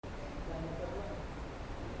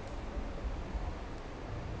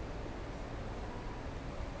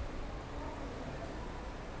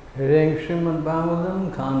Reading Srimad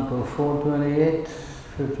Bhagavatam, Canto 428,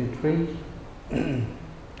 53.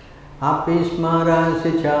 Api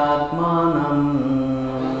smarasi chatmanam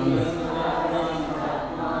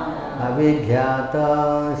avidhyata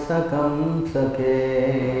sakam sake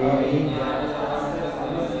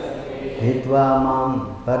hitva mam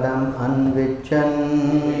padam anvichan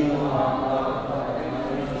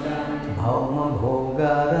bhauma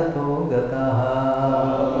bhogarato gataha.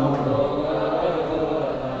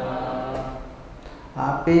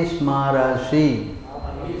 Api smarasi.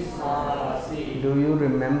 Do you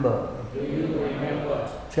remember?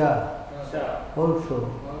 Cha. Also.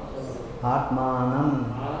 Atmanam.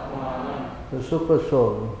 The super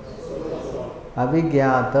soul.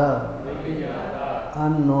 Avigyata.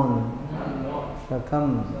 Unknown. Sakam.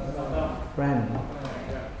 Friend.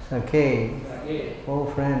 Sake. Oh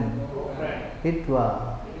friend. Hitva.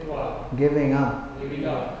 Giving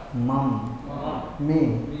up. Mam.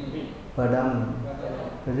 Me. Padam.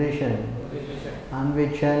 Position.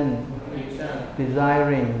 Anvichan.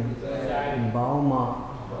 Desiring. Bhauma.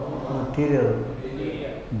 Material.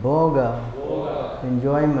 Bhoga.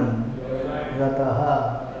 Enjoyment. Gataha.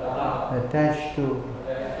 Attached to.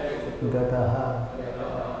 Gataha.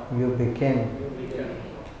 You became.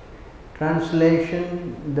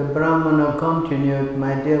 Translation. The Brahmana continued,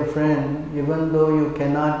 my dear friend, even though you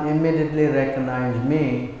cannot immediately recognize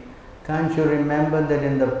me, can't you remember that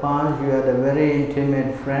in the past you had a very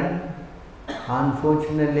intimate friend?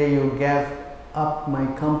 Unfortunately, you gave up my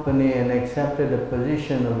company and accepted a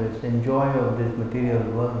position of its enjoyer of this material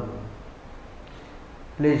world.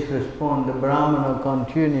 Please respond. The Brahmana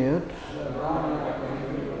continued,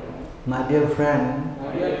 my dear friend,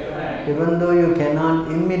 even though you cannot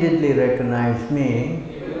immediately recognize me,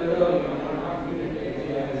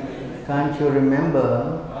 can't you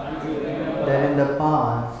remember that in the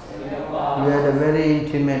past you had a very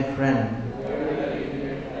intimate friend?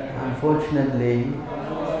 Unfortunately,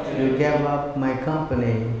 you gave up my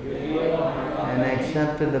company and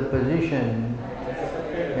accepted the position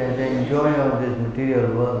as the enjoyer of this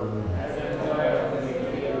material world.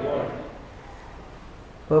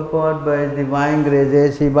 Purport by His Divine Grace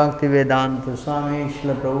A.C. Bhaktivedanta Swami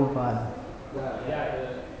Srila Prabhupada.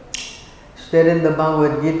 Stated in the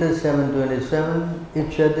Bhagavad Gita 7.27,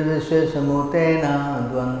 Ichchadivise samutena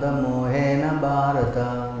dvanda mohena bharata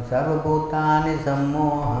sarvabhutani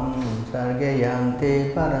sammoham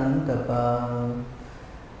sargayanti parantapa.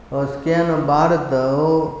 O skin of Bharata,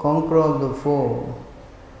 O conqueror of the four,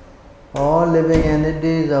 all living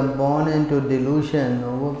entities are born into delusion,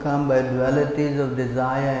 overcome by dualities of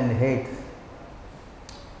desire and hate.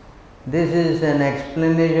 This is an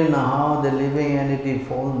explanation of how the living entity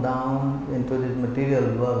falls down into this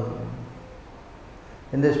material world.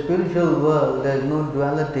 In the spiritual world, there is no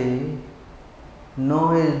duality,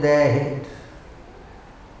 nor is there hate.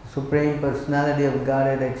 The Supreme Personality of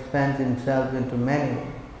Godhead expands Himself into many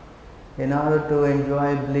in order to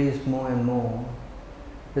enjoy bliss more and more.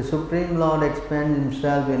 The Supreme Lord expands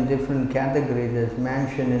Himself in different categories as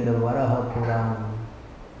mentioned in the Varaha Purana.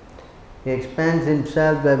 He expands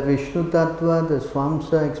Himself by Vishnu Tattva, the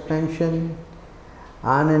Swamsa expansion,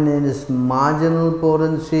 and in His marginal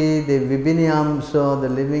potency, the Vibhinyamsa, the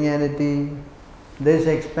living entity. These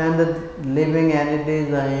expanded living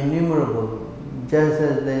entities are innumerable, just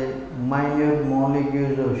as the minute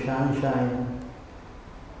molecules of sunshine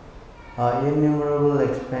are innumerable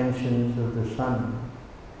expansions of the sun.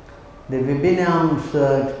 The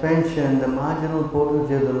Vibhinyamsa expansion, the marginal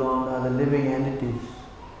potency of the Lord, are the living entities.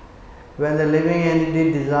 When the living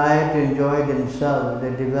entity desires to enjoy themselves,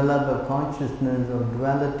 they develop a consciousness of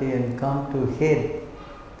duality and come to hate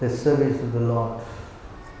the service of the Lord.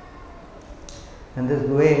 In this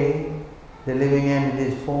way, the living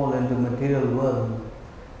entities fall into the material world.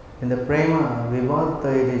 In the Prema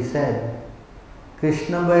Vivarta it is said,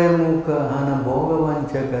 Krishna Vairmukha hana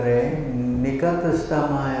bhogavancha kare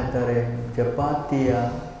nikatastamaya tare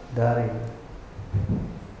japatiya dhare.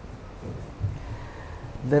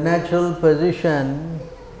 The natural position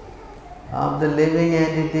of the living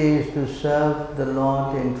entity is to serve the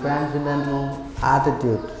Lord in transcendental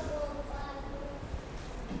attitude.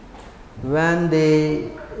 When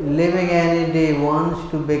the living entity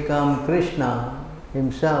wants to become Krishna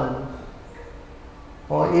himself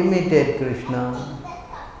or imitate Krishna,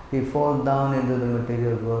 he falls down into the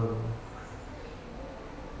material world.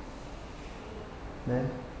 Right?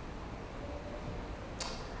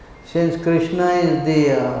 Since Krishna is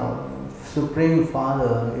the Supreme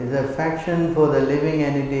Father, his affection for the living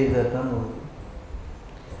entity is eternal.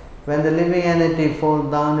 When the living entity falls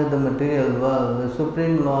down into the material world, the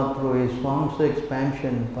Supreme Lord, through His Swamsa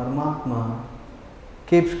expansion, Paramatma,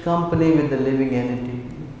 keeps company with the living entity.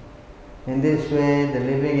 In this way, the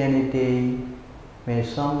living entity may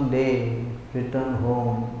someday return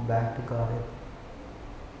home back to Godhead.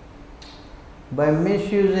 By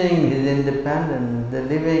misusing his independence, the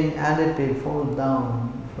living entity falls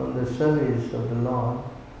down from the service of the Lord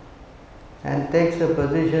and takes a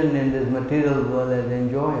position in this material world as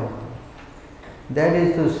enjoyer. That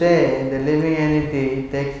is to say, the living entity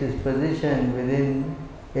takes its position within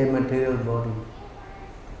a material body.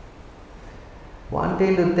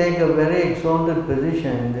 Wanting to take a very exalted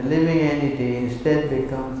position, the living entity instead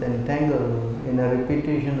becomes entangled in a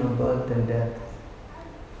repetition of birth and death.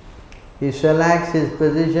 He selects his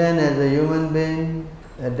position as a human being,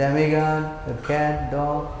 a demigod, a cat,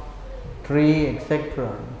 dog, tree,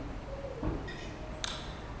 etc.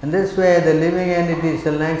 In this way, the living entity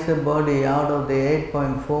selects a body out of the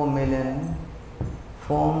 8.4 million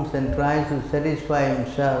forms and tries to satisfy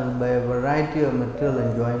himself by a variety of material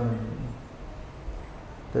enjoyment.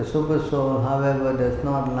 The Supersoul, however, does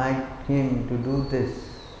not like him to do this.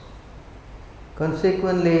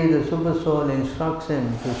 Consequently, the Supersoul instructs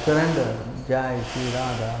him to surrender. Jai Shri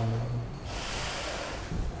Radha.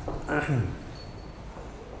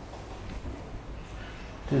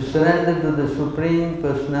 To surrender to the Supreme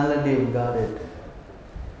Personality of Godhead.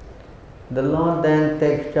 The Lord then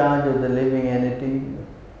takes charge of the living entity,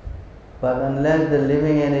 but unless the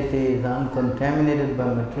living entity is uncontaminated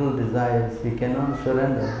by material desires, he cannot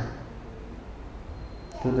surrender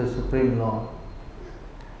to the Supreme Lord.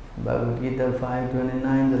 Bhagavad Gita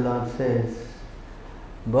 5:29, the Lord says,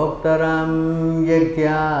 Bhoktaram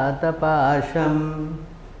yajna tapasham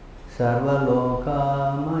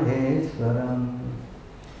sarvaloka maheswaram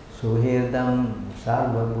suhirdam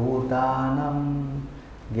sarvabhutanam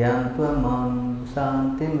gyantvam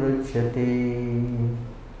santim ruchyati.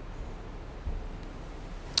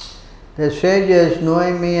 The sages,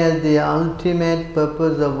 knowing me as the ultimate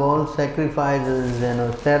purpose of all sacrifices and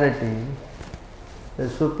austerity, the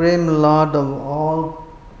Supreme Lord of all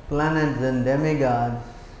planets and demigods,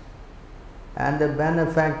 and the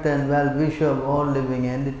benefactor and well-wisher of all living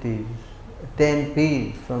entities, attain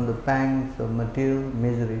peace from the pangs of material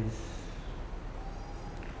miseries.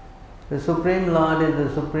 The Supreme Lord is the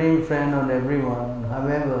supreme friend of everyone.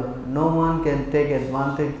 However, no one can take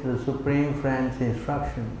advantage of the Supreme Friend's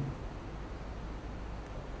instruction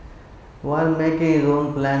while making his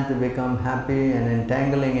own plan to become happy and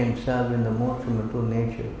entangling himself in the modes of material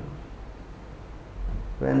nature.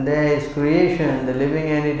 When there is creation, the living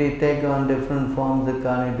entity takes on different forms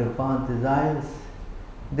according to past desires.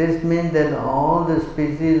 This means that all the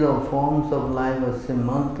species or forms of life are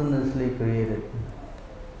simultaneously created.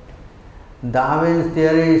 Darwin's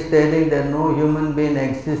theory is stating that no human being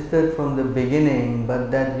existed from the beginning,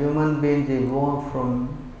 but that human beings evolved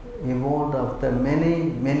after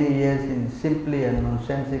many years in simply a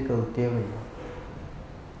nonsensical theory.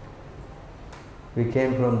 We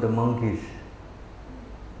came from the monkeys.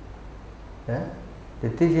 Yeah? They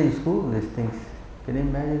teach in school these things. Can you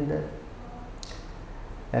imagine that?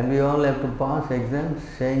 And we all have to pass exams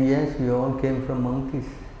saying yes, we all came from monkeys.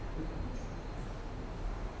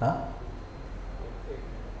 Huh?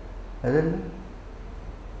 Isn't it?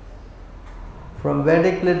 From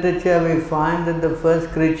Vedic literature we find that the first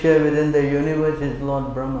creature within the universe is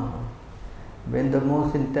Lord Brahma. Being the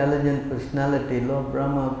most intelligent personality, Lord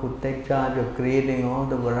Brahma could take charge of creating all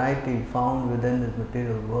the variety found within this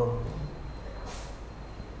material world.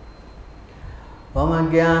 Om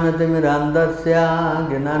Ajnanatimirandasya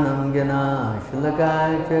Gnanam Gna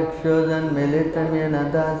Shulakaya Chakshuzan Militam Yena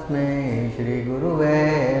Tasmai Shri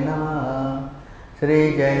Guruve Namaha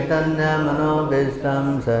Shri Chaitanya Manobhishtam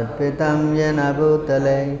Satpitam Yena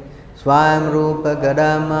Bhutale Swayam Rupa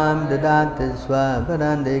Gadamam Dadati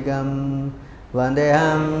Swaparandikam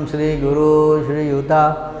Vandeham Shri Guru Shri Yuta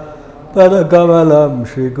Padakamalam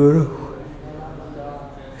Shri Guru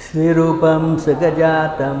Shri Rupam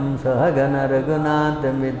Sagajatam Sahagana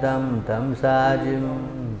Raghunatamitam Tam Sajim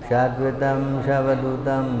Shadvitam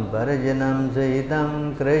Shavadutam Parajanam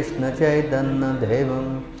Sahitam Krishna Chaitanya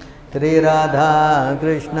Devam Sri Radha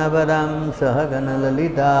Krishna Padam Sahagana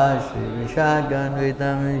Lalita Shri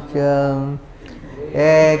Vishaganvitam Ischam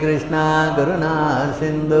He Krishna Karuna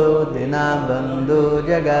Sindhu Dinabandhu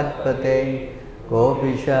Jagatpate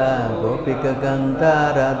Gopisha Gopika Ganta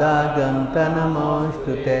Radha Ganta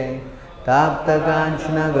Namostute Tapta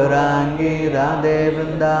Kanchana Gaurangi Radhe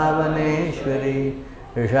Vrindavaneshwari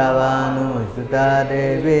Rishavanu Suta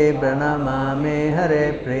Devi Pranamami Hare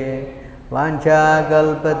Priye Vancha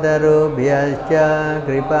Kalpatarubhyascha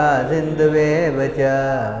Kripa Sindhuvevacha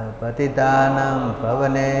Patitanam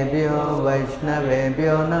Pavanebhyo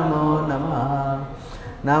Vaishnavebhyo Namo Namaha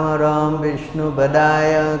Namaram Vishnu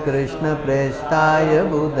Padaya Krishna Prestaya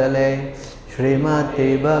Bhutale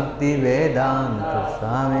Srimati Bhakti Vedanta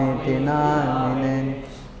Swamiti Namine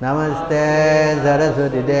Namaste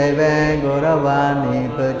Saraswati Deve Gauravani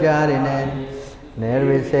Pacharine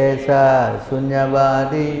Nirvisesa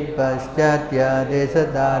Sunyavadi Paschatya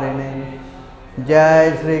Desatarine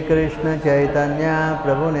Jai Sri Krishna Chaitanya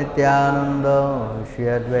Prabhu Nityananda Shri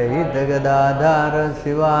Advaita Gadadhara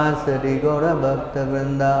Sivasari Gaura Bhakta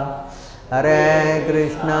Vrinda Hare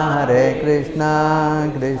Krishna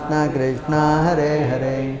Krishna Krishna Hare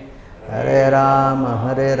Hare Hare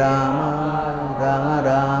Rama Rama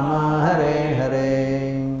Rama Hare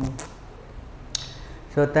Hare.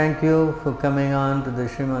 So thank you for coming on to the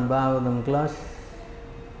Srimad Bhagavatam class.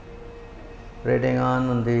 Reading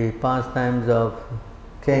on the pastimes of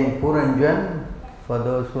King Puranjan. For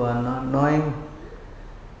those who are not knowing,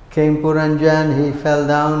 King Puranjan, he fell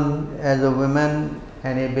down as a woman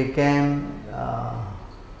and he became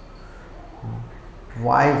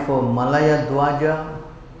wife of Malaya Dwaja,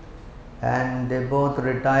 and they both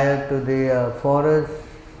retired to the forest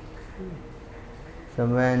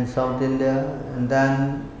somewhere in South India. And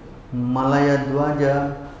then Malaya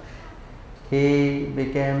Dwaja, he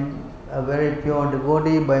became a very pure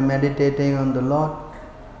devotee by meditating on the Lord.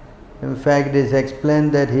 In fact, it is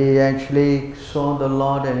explained that he actually saw the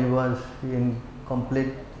Lord and he was in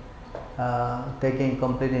complete, taking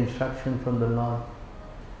complete instruction from the Lord.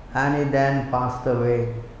 And he then passed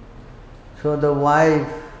away. So the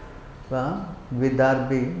wife,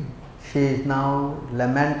 Vidarbhi, she is now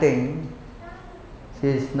lamenting. She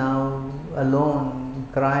is now alone,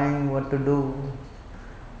 crying what to do.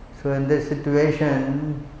 So in this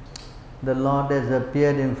situation, the Lord has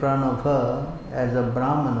appeared in front of her as a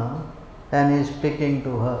Brahmana and is speaking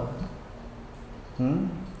to her.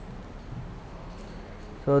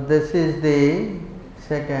 So this is the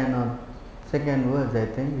second verse, I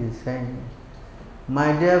think, he is saying.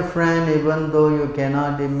 My dear friend, even though you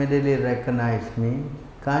cannot immediately recognize me,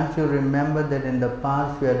 can't you remember that in the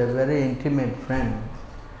past you had a very intimate friend?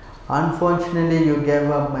 Unfortunately, you gave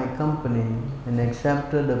up my company and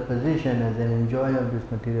accepted a position as an enjoyer of this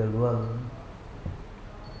material world.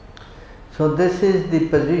 So this is the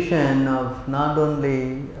position of not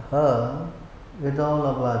only her, with all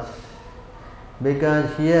of us.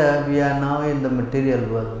 Because here we are now in the material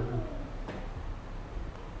world.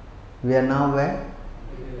 We are now where?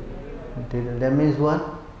 Material. That means what?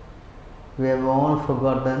 We have all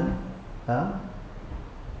forgotten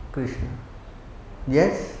Krishna.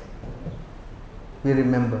 Yes? We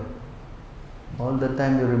remember. All the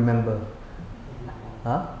time you remember.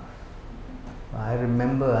 I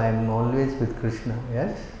remember I am always with Krishna.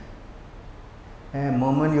 Yes? And the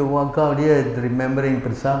moment you walk out here, it's remembering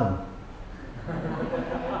Prasadam.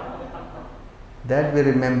 That we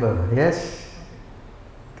remember. Yes?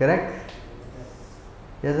 Correct?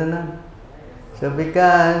 Yes or not? So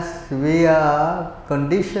because we are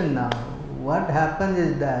conditioned now, what happens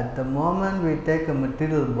is that the moment we take a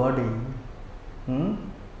material body,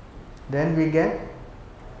 then we get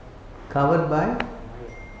covered by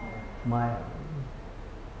Maya.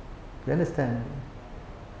 You understand?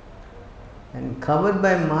 And covered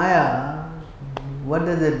by Maya, what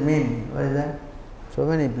does it mean? What is that? So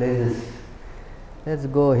many places. Let's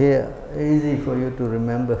go here. Easy for you to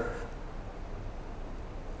remember.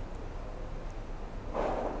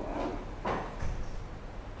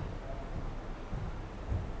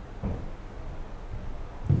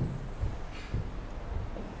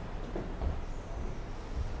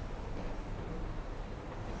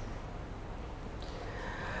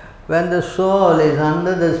 When the soul is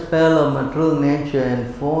under the spell of material nature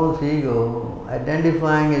and false ego,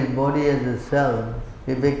 identifying his body as the self,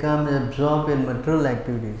 he becomes absorbed in material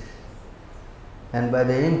activities. And by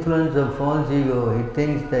the influence of false ego, he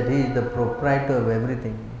thinks that he is the proprietor of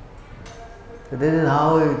everything. So this is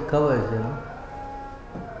how it covers,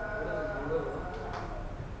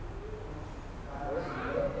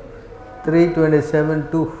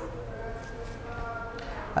 327:2.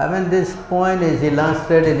 I mean, this point is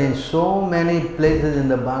illustrated in so many places in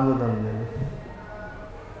the Bhagavatam.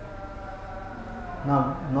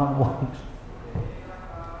 Not once.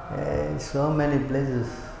 So many places.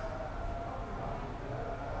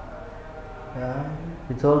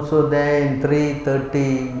 It's also there in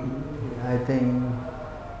 3:30, I think,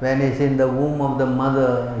 when he's in the womb of the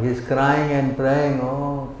mother, he's crying and praying,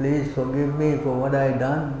 oh, please forgive me for what I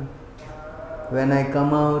done. When I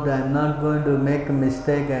come out, I am not going to make a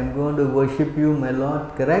mistake, I am going to worship you, my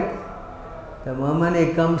Lord, correct? The moment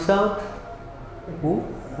he comes out, who?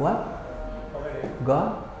 What?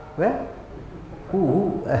 God? Where?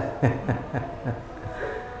 Who?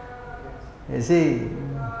 You see?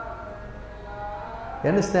 You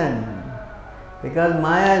understand? Because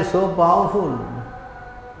Maya is so powerful.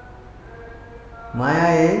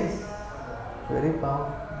 Maya is very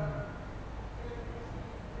powerful.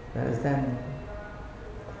 You understand?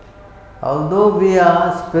 Although we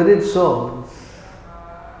are spirit souls,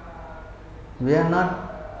 we are not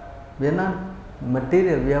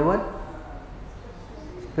material, we are what?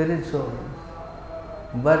 Spirit souls.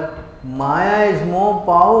 But Maya is more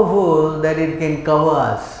powerful that it can cover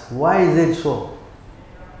us. Why is it so?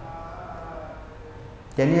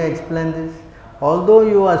 Can you explain this? Although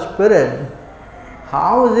you are spirit,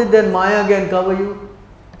 how is it that Maya can cover you?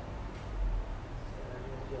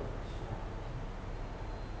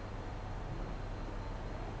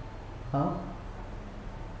 Huh?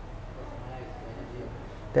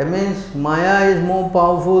 That means Maya is more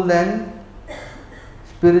powerful than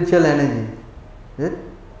spiritual energy. Is it?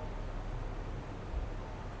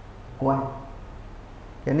 Why?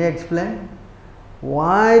 Can you explain?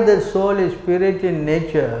 Why the soul is spirit in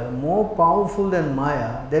nature more powerful than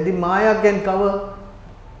Maya, that the Maya can cover?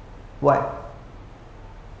 Why?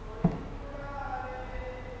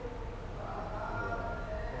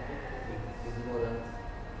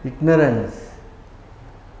 Ignorance.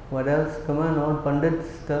 What else? Come on, all Pandits,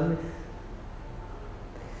 tell me.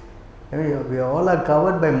 I mean, we all are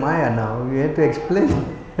covered by Maya now. We have to explain.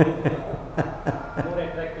 More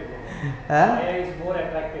attractive. Huh? Maya is more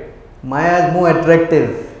attractive. Maya is more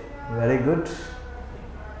attractive. Very good.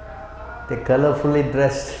 They colorfully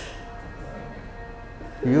dressed.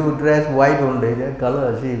 You dress white only. Their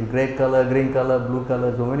color, see, grey color, green color, blue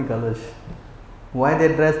color, so many colors. Why they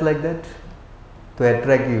dress like that? To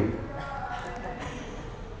attract you.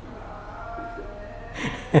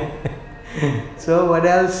 So what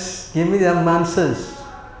else? Give me some answers.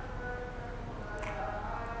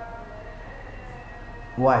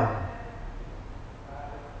 Why?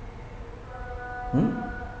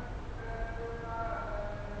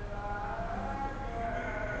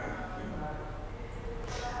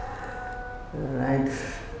 Right.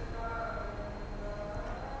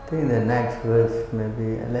 I think the next verse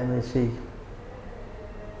maybe, let me see.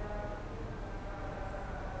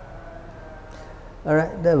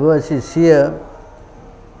 Alright, the verse is here.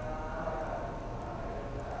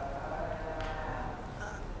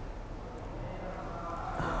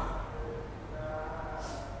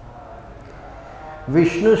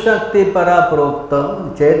 Vishnu शक्ति परा प्रोक्त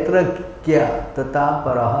चैत्र क्या तथा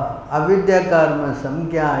परः अविद्या कर्म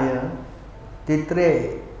संज्ञाय तित्रे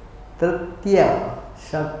तृतीया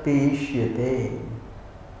शक्ति इष्यते.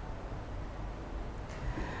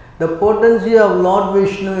 The potency of Lord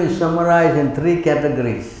Vishnu is summarized in three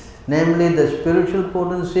categories, namely the spiritual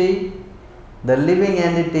potency, the living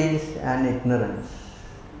entities and ignorance.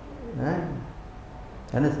 Right?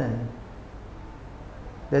 Understand?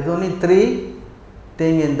 There is only three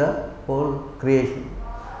things in the whole creation.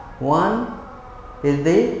 One is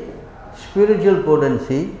the spiritual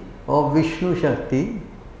potency of Vishnu Shakti.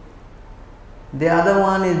 The other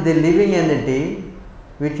one is the living entity,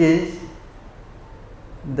 which is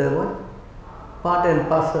the what? Part and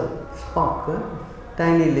parcel, spark,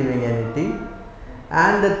 tiny living entity.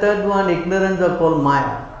 And the third one, ignorance, are called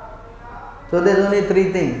Maya. So there is only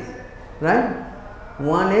three things, right?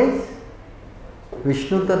 One is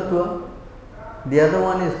Vishnu Tattva, the other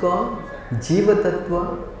one is called Jiva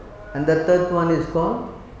Tattva, and the third one is called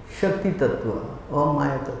Shakti Tattva or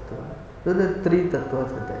Maya Tattva. So the three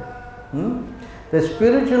tattvas are there. The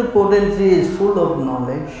spiritual potency is full of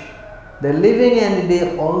knowledge. The living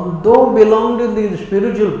entity, although belong to the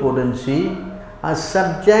spiritual potency, are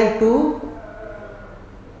subject to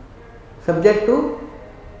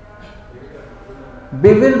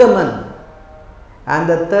bewilderment. And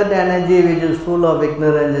the third energy, which is full of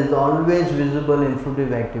ignorance, is always visible in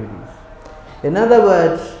fruitive activities. In other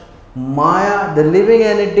words, Maya, the living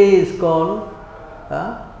entity, is called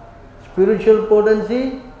spiritual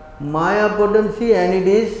potency, Maya potency, and it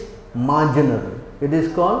is marginal. It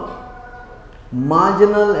is called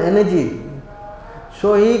marginal energy.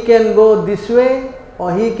 So he can go this way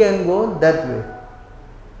or he can go that way.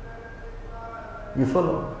 You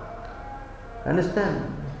follow? Understand?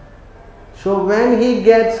 So when he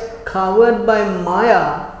gets covered by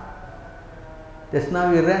Maya, just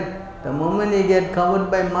now we read, the moment he gets covered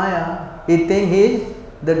by Maya, he thinks he is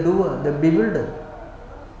the doer, the bewildered.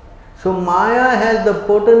 So Maya has the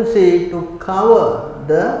potency to cover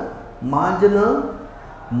the marginal.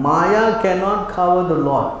 Maya cannot cover the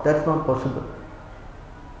Lord. That's not possible.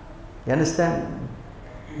 You understand?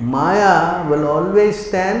 Maya will always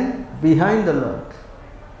stand behind the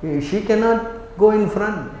Lord. She cannot go in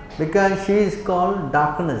front because she is called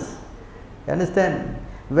darkness. You understand?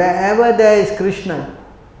 Wherever there is Krishna,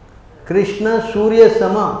 Krishna Surya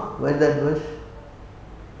Sama, where that verse?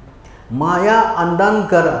 Maya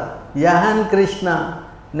Andankara, Yahan Krishna,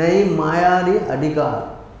 Nai Mayari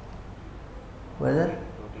Adhikar. What is that?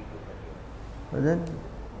 What is that?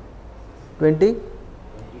 20?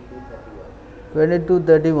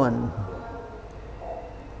 22:31.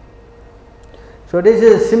 So this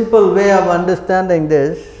is a simple way of understanding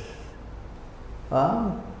this.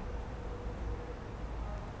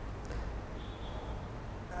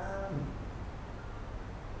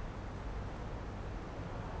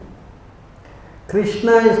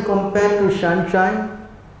 Krishna is compared to sunshine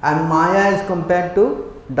and Maya is compared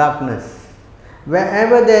to darkness.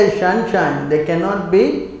 Wherever there is sunshine, there cannot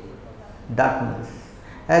be darkness.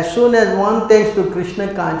 As soon as one takes to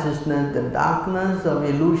Krishna consciousness, the darkness of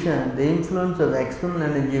illusion, the influence of external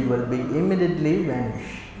energy will be immediately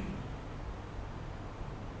vanish.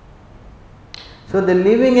 So the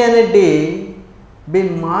living entity,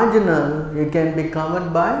 being marginal, it can be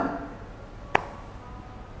covered by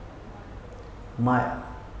Maya.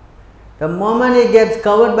 The moment he gets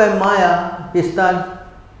covered by Maya, he starts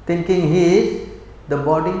thinking he is the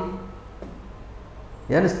body.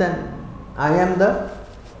 You understand? I am the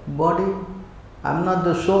body. I am not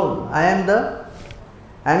the soul. I am the...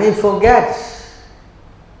 And he forgets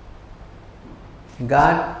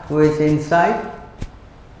God who is inside.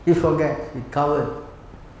 He forgets. He covered.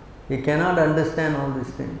 He cannot understand all these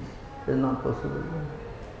things. It is not possible.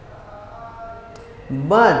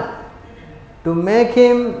 But to make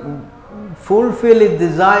him fulfill his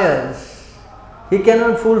desires, he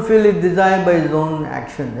cannot fulfill his desire by his own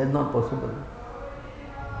action. That is not possible.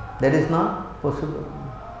 That is not possible.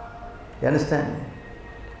 You understand?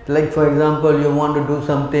 Like for example, you want to do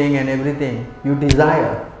something and everything, you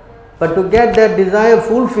desire. But to get that desire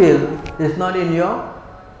fulfilled is not in your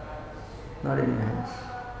hands.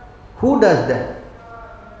 Who does that?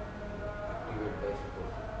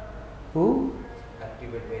 Who?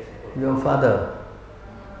 Your father,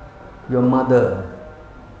 your mother.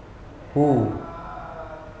 Who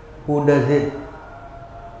does it?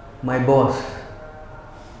 My boss.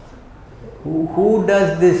 Who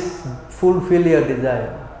does this fulfill your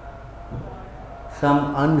desire?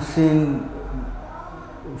 Some unseen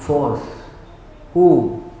force.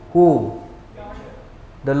 Who?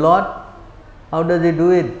 The Lord? How does he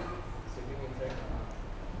do it?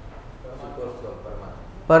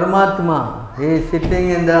 Paramatma. He is sitting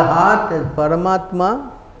in the heart as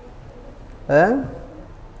Paramatma.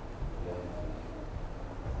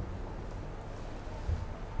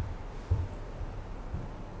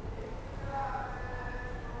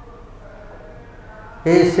 He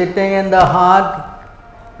is sitting in the heart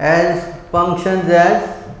as functions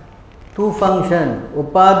as two functions.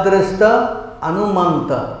 Upadrasta,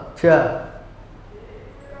 Anumanta. Cha.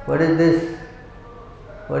 What is this?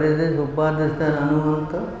 Upadrasta and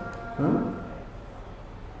Anumanta?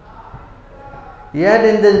 Yet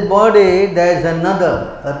in this body there is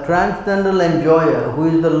another, a transcendental enjoyer who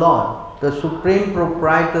is the Lord, the supreme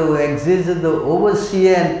proprietor who exists as the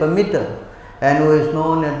overseer and permitter and who is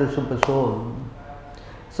known as the super soul.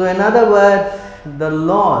 So in other words, the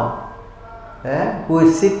Lord who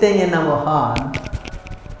is sitting in our heart,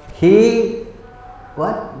 He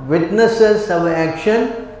witnesses our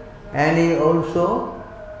action and He also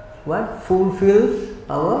fulfills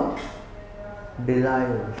our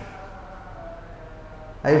desires.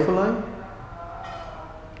 Are you following?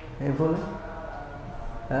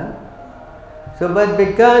 So, but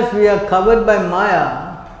because we are covered by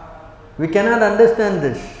Maya, we cannot understand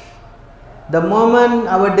this. The moment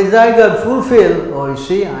our desire got fulfilled, oh, you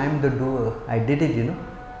see, I am the doer. I did it,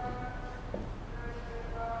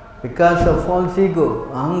 Because of false ego,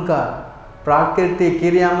 ahankar, prakriti,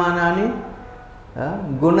 kiryamanani,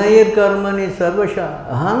 gunair karmani sarvasha,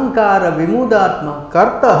 ahankara vimudatma,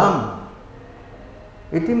 kartaham.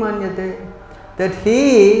 Iti manyate. That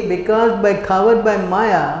he, because by covered by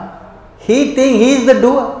Maya, he thinks he is the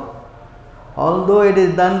doer. Although it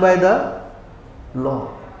is done by the Lord.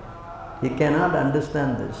 He cannot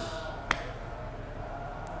understand this.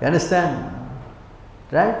 You understand?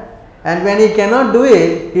 Right? And when he cannot do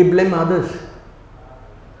it, he blames others.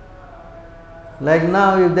 Like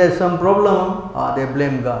now, if there is some problem, they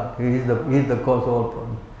blame God. He is the cause of all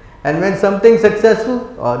problems. And when something is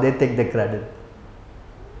successful, they take the credit.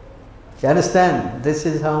 You understand? This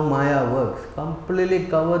is how Maya works. Completely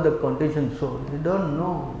cover the conditioned soul. You don't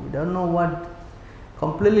know. You don't know what.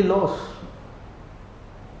 Completely lost.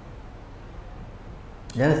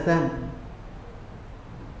 You understand?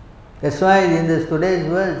 That's why in this today's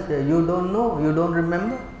verse, you don't know, you don't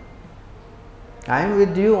remember. I am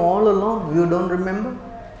with you all along. You don't remember?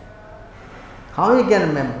 How you can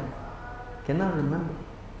remember? Cannot remember.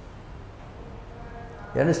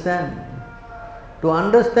 You understand? To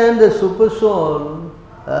understand the super soul,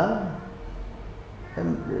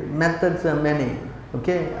 methods are many.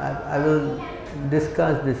 Okay, I will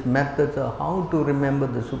discuss these methods of how to remember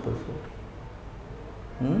the super soul.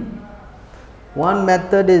 One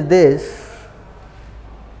method is this,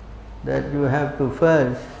 that you have to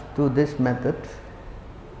first do this method.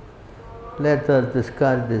 Let us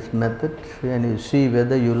discuss this method and you see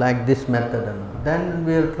whether you like this method or not. Then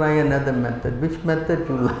we will try another method. Which method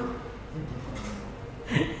you like?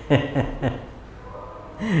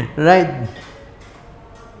 Right?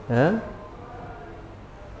 Huh?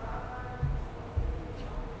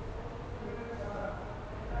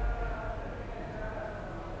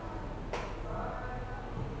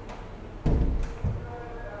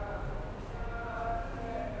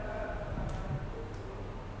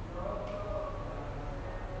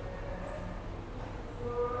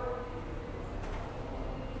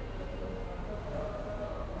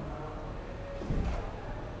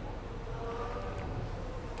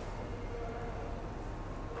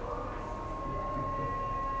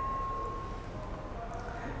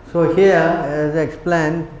 So here, as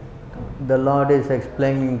explained, the Lord is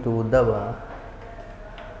explaining to Uddhava.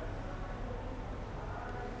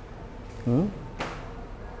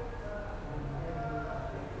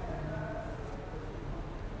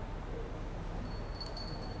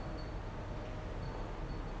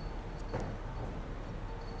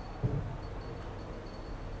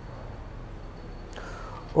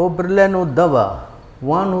 O brilliant Uddhava,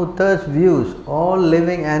 one who thus views all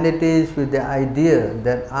living entities with the idea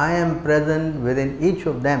that I am present within each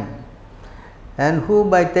of them, and who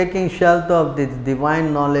by taking shelter of this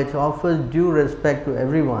divine knowledge offers due respect to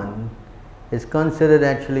everyone, is considered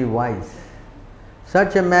actually wise.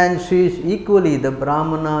 Such a man sees equally the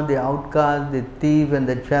Brahmana, the outcast, the thief, and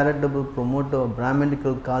the charitable promoter of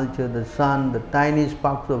Brahminical culture, the sun, the tiny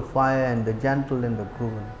sparks of fire, and the gentle and the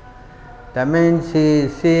cruel. That means he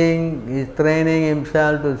is seeing, he is training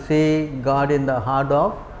himself to see God in the heart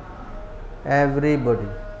of everybody.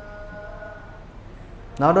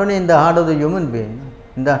 Not only in the heart of the human being,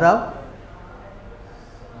 in the heart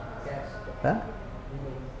of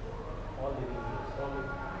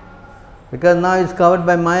because now it's covered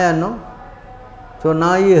by Maya, no? So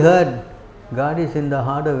now he heard God is in the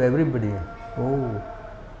heart of everybody. Oh,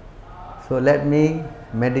 so let me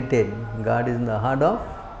meditate. God is in the heart of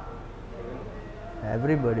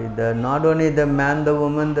everybody. Not only the man, the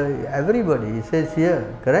woman, everybody. He says here,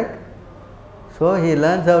 correct? So he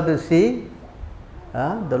learns how to see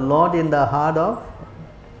the Lord in the heart of.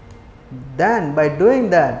 Then by doing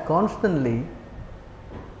that constantly,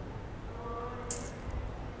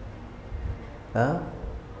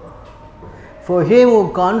 for him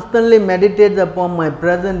who constantly meditates upon my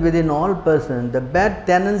presence within all persons, the bad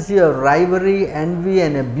tendency of rivalry, envy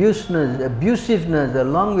and abusiveness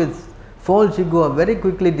along with false ego are very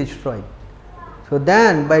quickly destroyed. So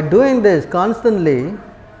then by doing this constantly,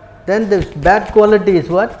 then this bad quality is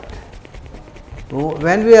what?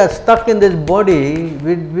 When we are stuck in this body,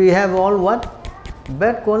 we have all what?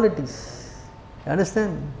 Bad qualities. You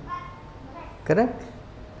understand? Correct?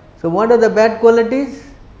 So what are the bad qualities?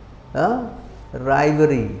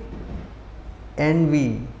 Rivalry,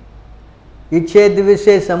 envy, Ichhe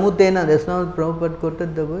Dvishe Samutena, that's not Prabhupada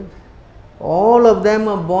quoted the words. All of them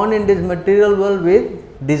are born in this material world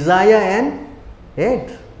with desire and hate.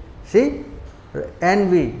 See?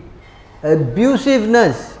 Envy,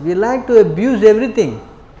 abusiveness, we like to abuse everything.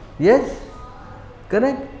 Yes?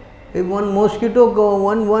 Correct? If one mosquito,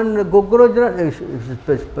 one cockroach,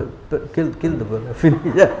 kill the bird,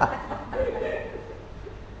 finish.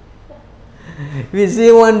 We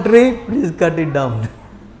see one tree, please cut it down.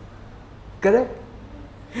 Correct?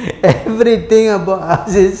 Everything about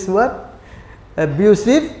us is what?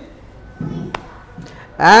 Abusive,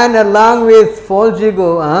 and along with false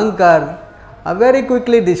ego, ahankar, are very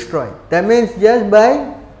quickly destroyed. That means just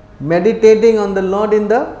by meditating on the Lord in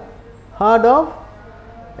the heart of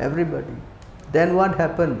everybody. Then what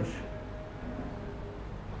happens?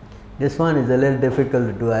 This one is a little difficult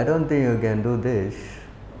to do. I don't think you can do this.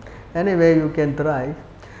 Anyway, you can try.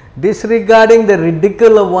 Disregarding the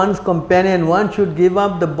ridicule of one's companion, one should give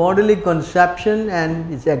up the bodily conception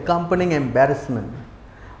and its accompanying embarrassment.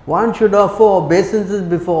 One should offer obeisances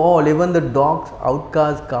before all, even the dogs,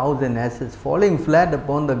 outcasts, cows and asses, falling flat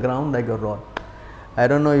upon the ground like a rod. I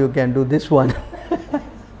don't know you can do this one.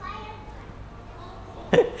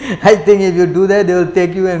 I think if you do that, they will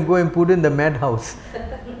take you and go and put in the madhouse.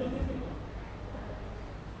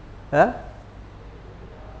 Huh?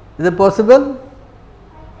 Is it possible?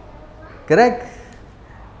 Correct?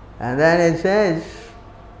 And then it says,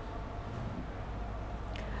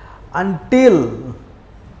 until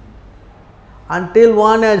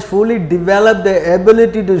one has fully developed the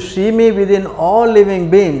ability to see me within all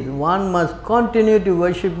living beings, one must continue to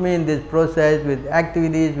worship me in this process with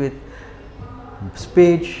activities, with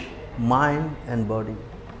speech, mind and body.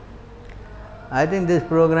 I think this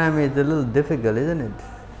program is a little difficult, isn't it?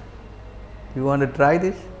 You want to try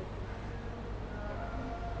this?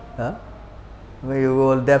 Huh? Well, you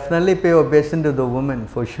will definitely pay obeisance to the woman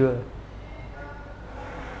for sure.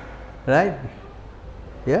 Right?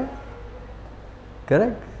 Yeah?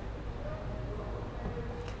 Correct?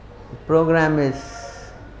 The program is,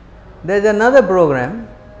 there's another program,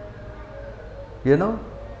 you know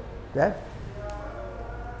that?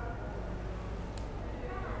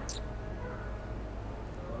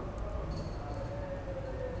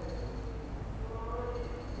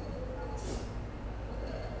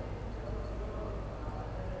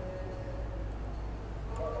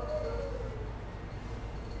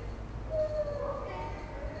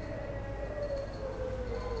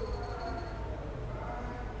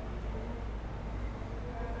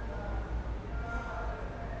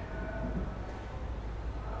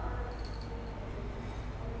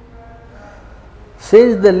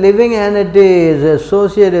 Since the living entity is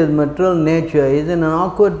associated with material nature, he is in an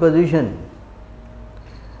awkward position.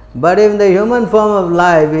 But in the human form of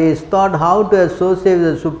life, he is taught how to associate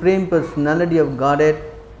with the Supreme Personality of Godhead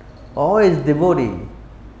or his devotee.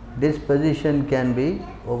 This position can be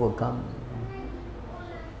overcome.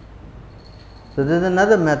 So there is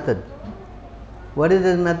another method. What is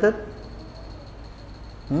this method?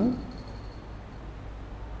 Association.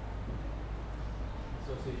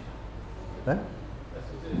 What?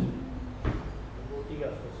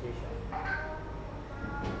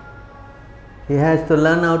 He has to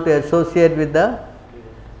learn how to associate with the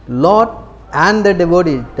Lord and the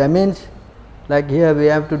devotee. That means, like here we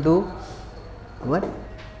have to do what?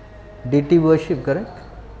 Deity worship, correct?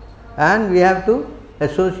 And we have to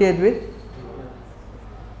associate with,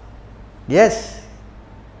 yes,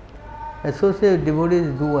 associate with devotees,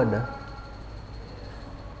 do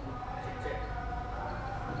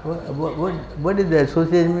what is the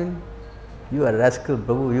association mean? You are rascal,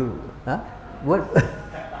 Prabhu, you, huh? What?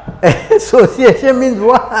 Association means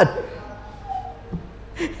what?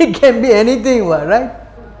 It can be anything, right?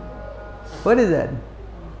 What is that?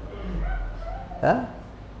 Huh?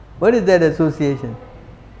 What is that association?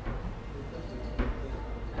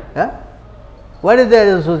 Huh? What is that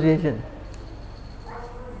association?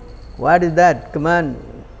 What is that? Come on.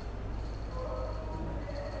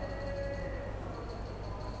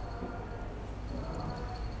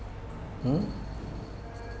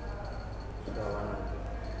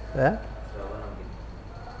 Huh?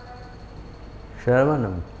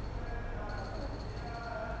 Shravanam.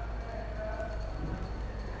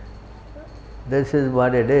 This is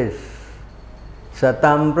what it is.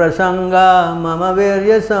 Satam prasanga mama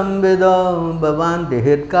virya samvido bhavanti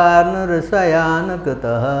hitkarna rasayana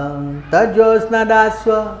kataha tajosna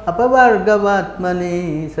dasva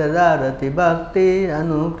apavargavatmani sadarati bhakti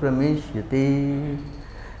anukramishyati.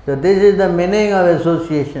 So this is the meaning of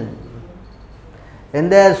association. In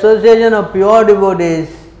the association of pure devotees,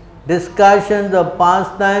 discussions of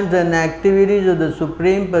pastimes and activities of the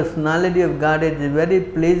Supreme Personality of Godhead is very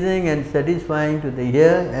pleasing and satisfying to the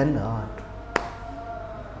ear and heart.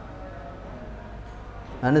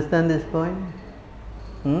 Understand this point?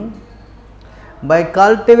 By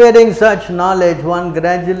cultivating such knowledge, one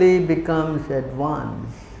gradually becomes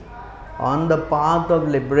advanced on the path of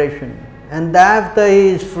liberation. And after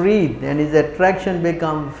he is freed and his attraction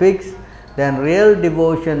becomes fixed, then real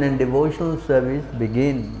devotion and devotional service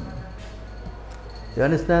begin. You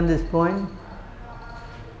understand this point?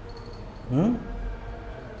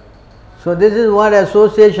 So this is what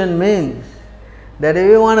association means. That if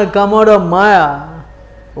you want to come out of Maya,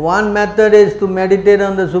 one method is to meditate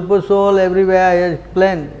on the Super Soul everywhere I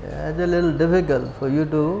explained. It's a little difficult for you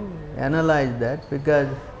to analyze that, because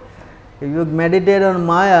if you meditate on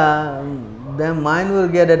Maya, then mind will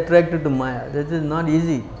get attracted to Maya. This is not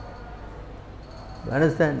easy. You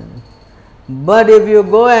understand? But if you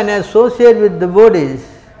go and associate with devotees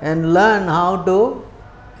and learn how to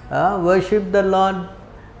worship the Lord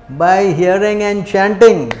by hearing and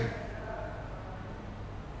chanting,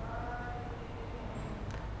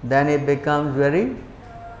 then it becomes very,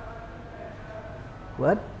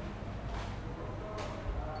 what?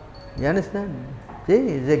 You understand? See,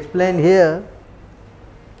 it's explained here.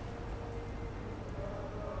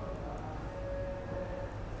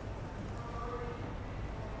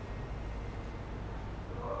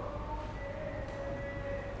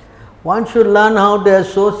 One should learn how to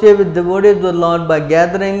associate with devotees of the Lord by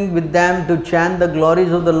gathering with them to chant the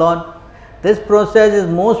glories of the Lord. This process is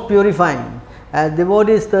most purifying. As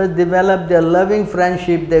devotees thus develop their loving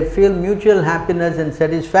friendship, they feel mutual happiness and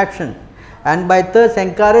satisfaction. And by thus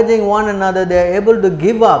encouraging one another, they are able to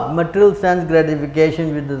give up material sense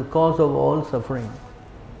gratification, which is the cause of all suffering.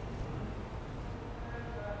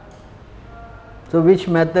 So which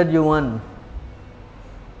method you want?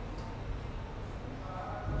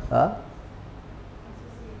 Huh?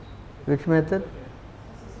 Which method?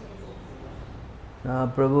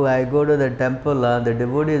 Prabhu, I go to the temple, the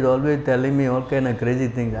devotee is always telling me all kind of crazy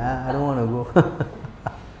things. I don't want to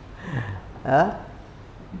go.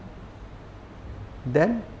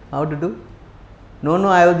 Then, how to do? No,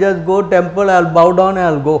 I will just go temple, I will bow down and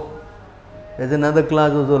I will go. There's another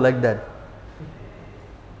class also like that.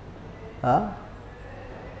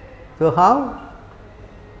 So how?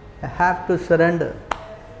 I have to surrender.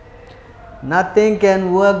 Nothing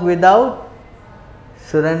can work without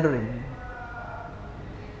surrendering.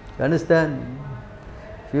 You understand?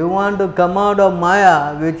 If you want to come out of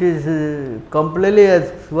Maya, which is completely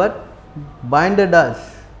as what? Binded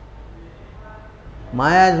us.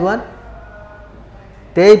 Maya is what?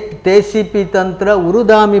 Tesipi tantra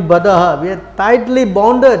urudami badaha. We are tightly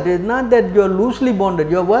bonded. It's not that you are loosely bonded.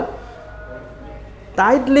 You are what?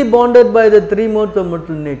 Tightly bonded by the three modes of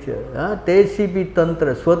material nature. Tesipi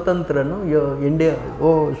tantra, swatantra, no? You're India.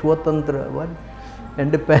 Oh, swatantra. What?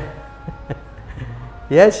 Independent.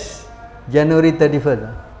 Yes? January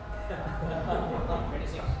 31st.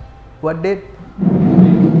 What date?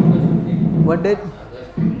 What date?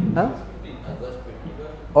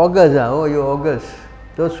 August. Oh, you August.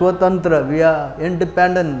 So Swatantra, we are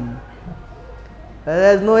independent.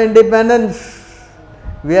 There is no independence.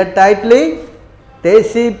 We are tightly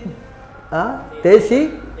Tesi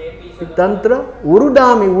Tantra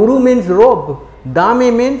Urudami. Uru means rope.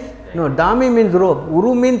 Dami means rope.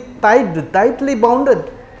 Uru means tightly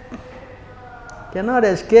bounded. Cannot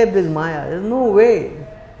escape this Maya. There is no way.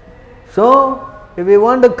 So, if we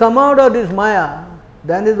want to come out of this Maya,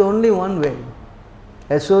 then there is only one way.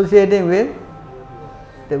 Associating with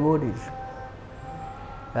devotees.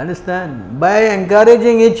 Understand? By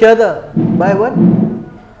encouraging each other. By what?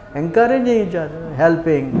 Encouraging each other,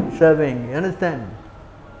 helping, serving. You understand?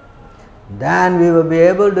 Then we will be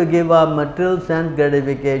able to give up material sense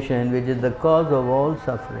gratification, which is the cause of all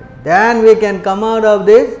suffering. Then we can come out of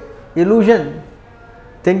this illusion.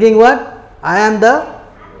 Thinking what? I am the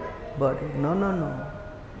body. No.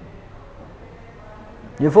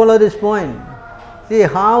 You follow this point? See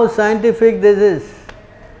how scientific this is.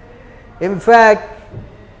 In fact,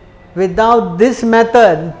 without this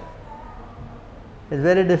method, it's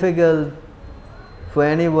very difficult for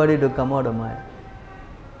anybody to come out of Maya.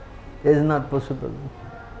 It is not possible.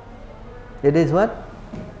 It is what?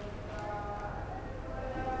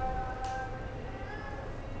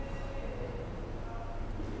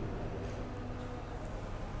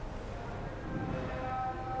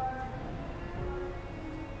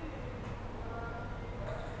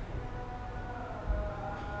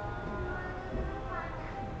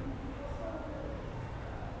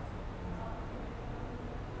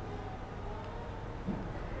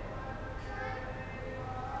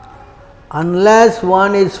 Unless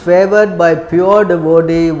one is favored by pure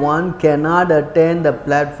devotee, one cannot attain the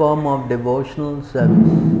platform of devotional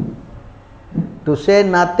service. To say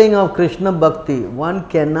nothing of Krishna Bhakti, one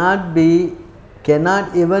cannot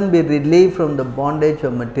even be relieved from the bondage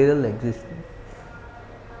of material existence.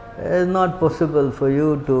 It is not possible for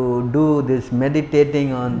you to do this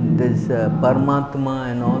meditating on this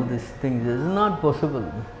Paramatma and all these things. It is not possible.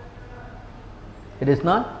 It is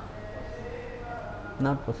not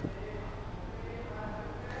possible.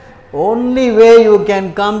 Only way you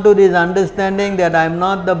can come to this understanding that I am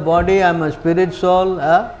not the body, I am a spirit soul,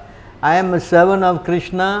 I am a servant of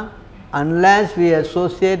Krishna, unless we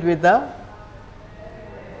associate with a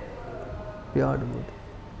pure devotee.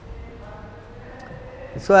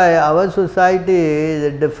 So our society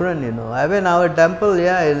is different, I mean our temple,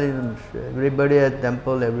 everybody has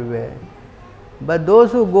temple everywhere. But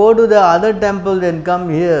those who go to the other temples and come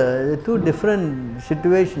here, two different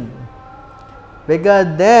situations.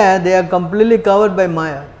 Because there they are completely covered by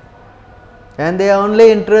Maya. And they are only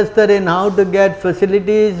interested in how to get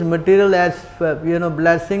facilities, material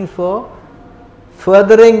blessings for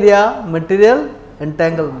furthering their material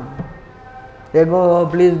entanglement. They go, oh,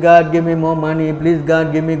 please God give me more money, please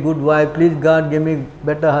God give me good wife, please God give me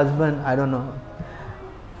better husband, I don't know.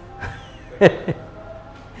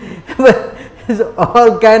 But it's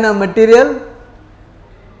all kind of material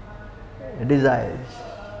desires.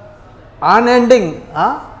 Unending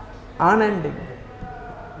unending.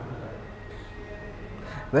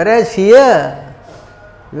 Whereas here,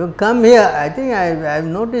 you come here, I think I've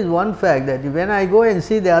noticed one fact, that when I go and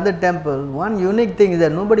see the other temple, one unique thing is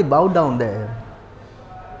that nobody bow down there.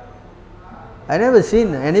 I never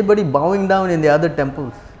seen anybody bowing down in the other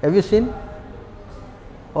temples. Have you seen?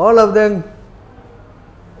 All of them,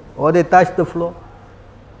 or they touch the floor.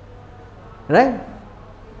 Right?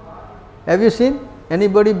 Have you seen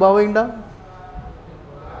anybody bowing down?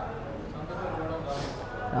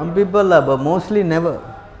 Some people are, but mostly never.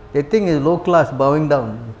 They think it's low class bowing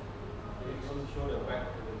down.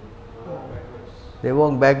 They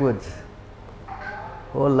walk backwards.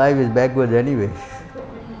 Whole life is backwards anyway.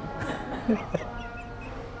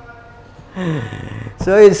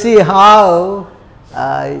 So you see how,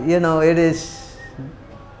 it is,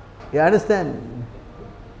 you understand?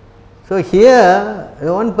 So here,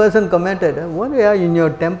 one person commented, "What are in your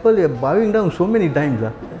temple, you are bowing down so many times."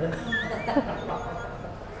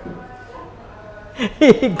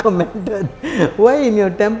 He commented, "Why in your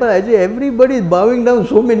temple?" I say, "Everybody is bowing down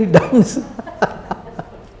so many times."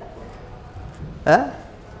 Huh?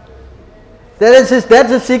 That's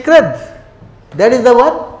a secret. That is the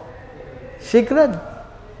what? Secret.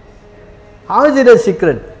 How is it a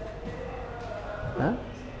secret? Huh?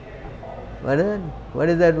 What is that? What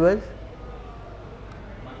is that word?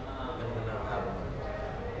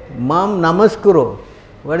 Mam namaskuro.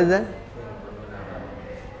 What is that?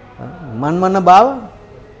 Manmana Bhava.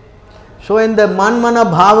 So in the Manmana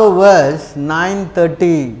Bhava verse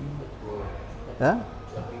 9:30,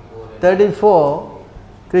 34,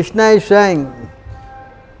 Krishna is saying,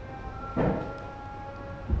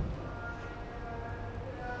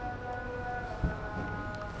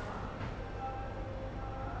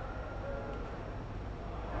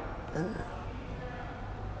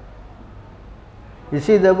 you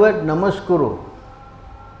see the word namaskuru.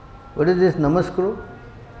 What is this namaskuru?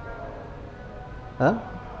 Huh?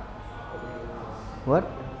 What?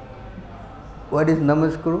 What is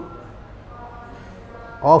namaskuru?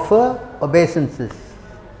 Offer obeisances.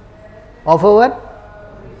 Offer what?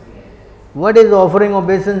 What is offering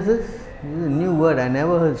obeisances? This is a new word. I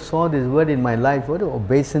never saw this word in my life. What are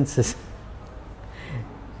obeisances?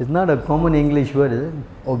 It's not a common English word, is it?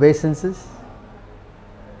 Obeisances?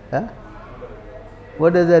 Huh?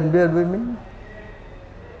 What does that word mean?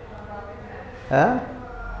 Huh?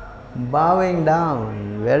 Bowing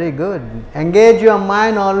down. Very good. Engage your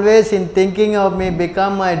mind always in thinking of me,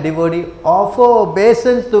 become my devotee, offer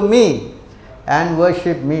obeisance to me and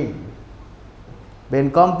worship me. Being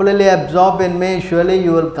completely absorbed in me, surely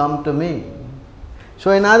you will come to me.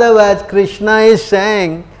 So in other words, Krishna is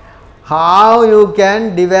saying how you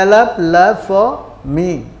can develop love for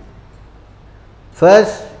me.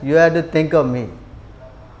 First, you have to think of me.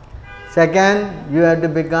 Second, you have to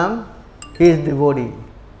become his devotee.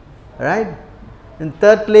 Right? And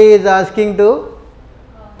thirdly, he is asking to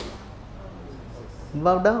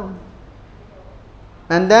bow down.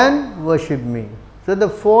 And then worship me. So the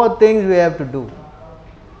four things we have to do.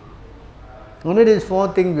 Only these four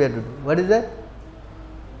things we have to do. What is that?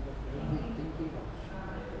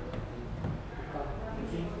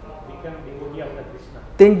 Become devotee of the Krishna.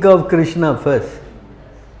 Think of Krishna first.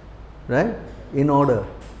 Right? In order.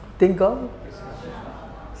 Think of.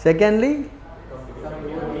 Secondly,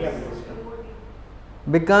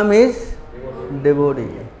 become his devotee.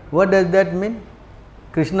 What does that mean?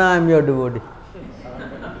 Krishna, I am your devotee.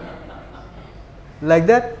 Like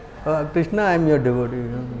that? Krishna, I am your devotee.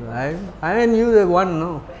 I and you are one,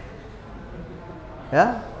 no?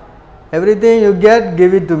 Yeah? Everything you get,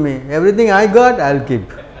 give it to me. Everything I got, I will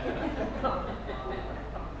keep.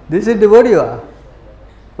 This is devotee.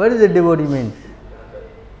 What does a devotee mean?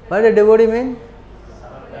 What does devotee mean?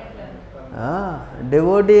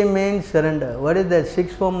 Devotee means surrender. What is the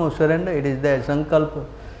sixth form of surrender? It is there, sankalpa.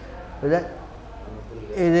 Is that?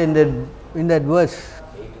 Is in that verse.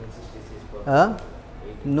 No.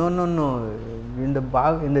 In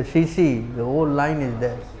the CC, the whole line is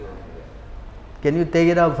there. Can you take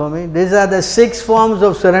it out for me? These are the 6 forms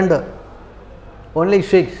of surrender. Only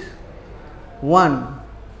 6. 1.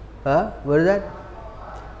 What is that?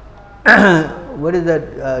 What is that?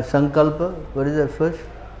 Sankalpa. What is that first?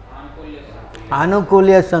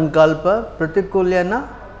 Anukulya sankalpa, pratikulyana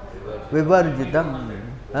vivarjitam.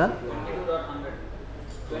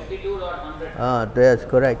 22.100. That's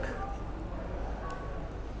correct.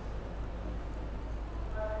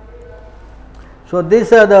 So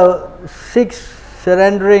these are the 6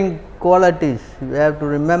 surrendering qualities. You have to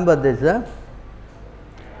remember this.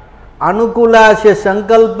 Anukulasya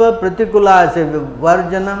sankalpa, pratikulasya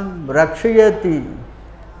varjanam, rakshayati,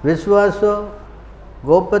 visvaso,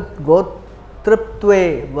 Gotriptve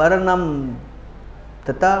Varanam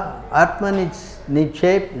Tata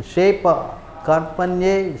Atmanichepa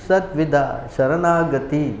Karpanye Satvida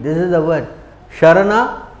Sharanagati. This is the word.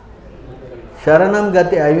 Sharana. Sharanam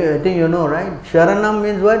Gati. I think you know, right? Sharanam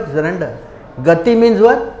means what? Surrender. Gati means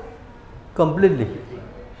what? Completely.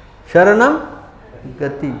 Sharanam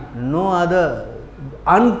Gati. No other.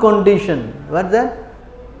 Unconditioned. What's that?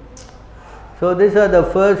 So these are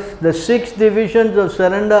the 6 divisions of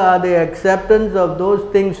surrender are the acceptance of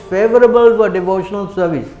those things favorable for devotional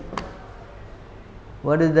service.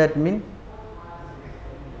 What does that mean?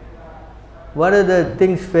 What are the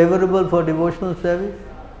things favorable for devotional service?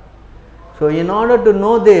 So in order to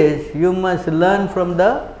know this, you must learn from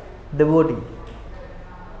the devotee.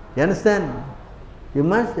 You understand? You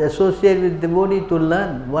must associate with devotee to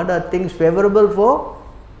learn what are things favorable for.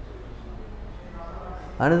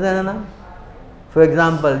 Understand, Anna? For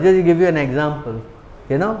example, just give you an example,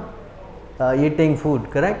 eating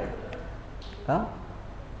food, correct? So,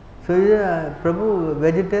 Prabhu,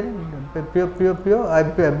 vegetarian, pure,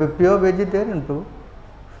 I'm pure vegetarian, Prabhu.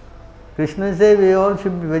 Krishna says we all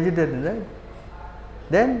should be vegetarian, right?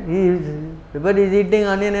 Then but he's eating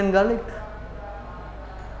onion and garlic.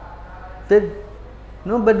 Said,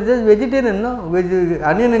 no, but it is vegetarian, no?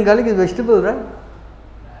 Onion and garlic is vegetable, right?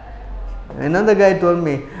 Another guy told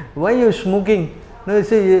me, why are you smoking? No, he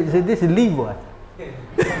said, this is leaf what?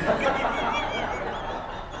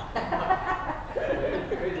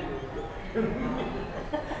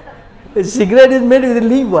 A cigarette is made with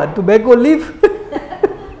leaf what? Tobacco leaf?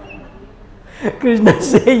 Krishna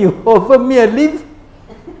say, you offer me a leaf?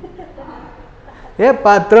 Yeah,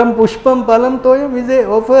 patram pushpam palam toyam, he say,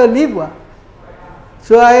 offer a leaf what?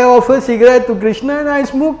 So I offer cigarette to Krishna and I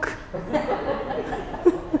smoke.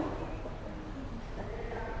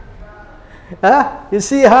 You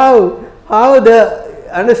see how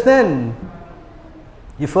understand?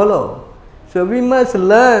 You follow? So we must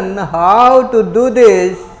learn how to do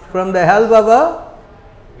this from the help of a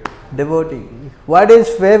devotee. What is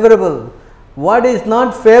favorable? What is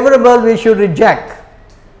not favorable we should reject.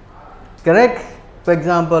 Correct? For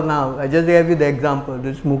example, now I just gave you the example,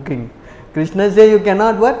 the smoking. Krishna says you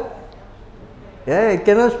cannot what? Yeah, you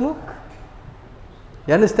cannot smoke.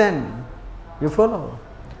 You understand? You follow?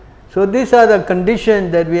 So these are the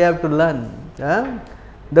conditions that we have to learn.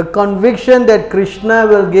 The conviction that Krishna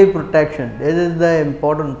will give protection. This is the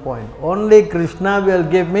important point. Only Krishna will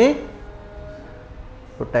give me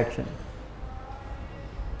protection.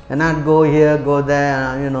 And not go here, go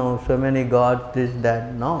there, so many gods, this,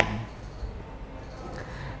 that. No.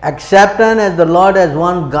 Acceptance as the Lord as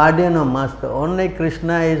one guardian or master. Only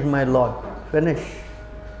Krishna is my Lord. Finish.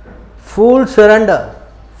 Full surrender.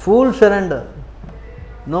 Full surrender.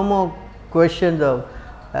 No more questions of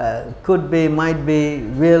could be, might be,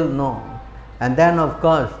 will, no. And then of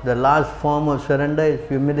course the last form of surrender is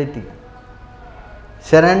humility.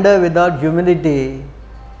 Surrender without humility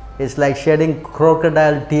is like shedding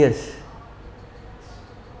crocodile tears.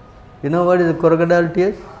 You know what is a crocodile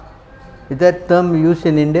tears? Is that term used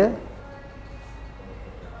in India?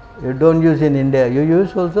 You don't use in India. You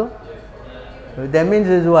use also? That means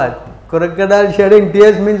is what? Crocodile shedding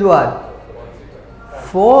tears means what?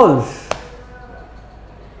 False.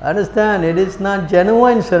 Understand? It is not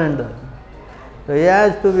genuine surrender. So he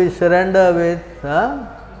has to be surrender with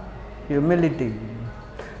humility.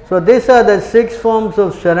 So these are the 6 forms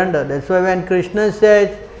of surrender. That's why when Krishna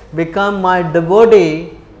says, become my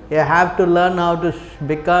devotee, you have to learn how to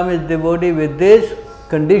become his devotee with this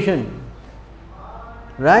condition.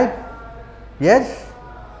 Right? Yes?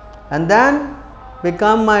 And then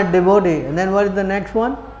become my devotee. And then what is the next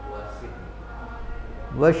one?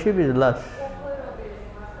 Worship is lust.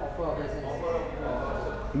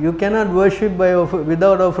 You cannot worship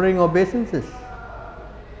without offering obeisances.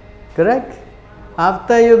 Correct?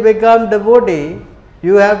 After you become devotee,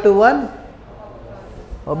 you have to what?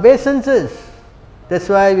 Obeisances. That's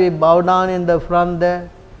why we bow down in the front there.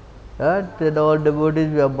 With all devotees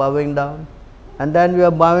we are bowing down. And then we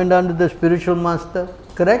are bowing down to the spiritual master.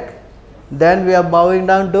 Correct? Then we are bowing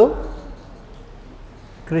down to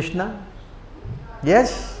Krishna.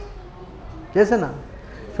 Yes? Yes or no?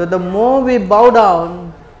 So the more we bow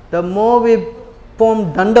down, the more we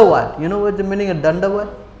form dandavat. You know what's the meaning of dandavat?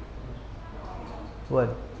 What?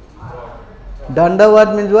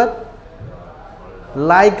 Dandavat means what?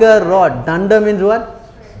 Like a rod. Danda means what?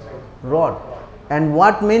 Rod. And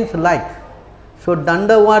what means like. So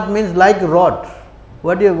dandavat means like rod.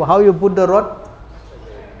 How you put the rod?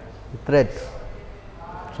 Thread.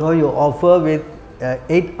 So you offer with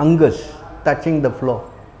 8 angas touching the floor.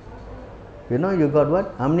 You got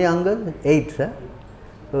what? How many angas? 8, sir.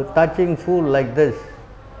 So touching food like this,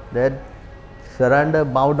 that surrender,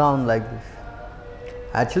 bow down like this.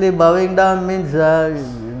 Actually bowing down means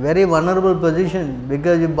very vulnerable position,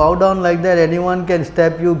 because you bow down like that, anyone can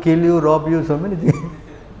step you, kill you, rob you, so many things.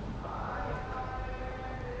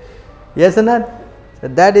 Yes or not? So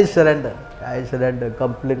that is surrender. I surrender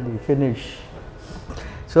completely, finish.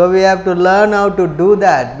 So we have to learn how to do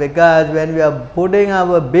that, because when we are putting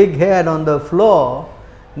our big head on the floor,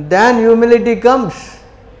 then humility comes.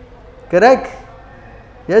 Correct?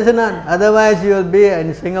 Yes or not? Otherwise you will be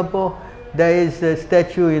in Singapore. There is a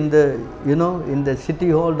statue in the, in the city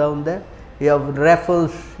hall down there. You have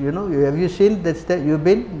Raffles, have you seen that statue?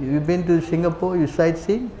 You've been to Singapore, you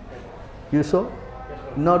sightseeing? You saw?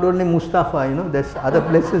 Not only Mustafa, there's other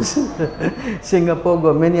places. Singapore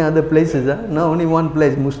got many other places, huh? Not only one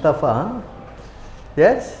place, Mustafa, huh?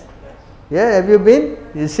 Yes? Yeah, have you been?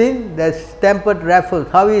 You seen? There's tempered Raffles.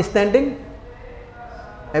 How he is standing?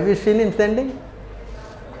 Have you seen him standing?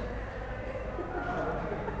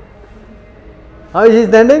 How is he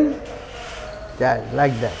standing? Jai,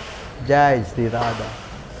 like that. Jai Sri Radha.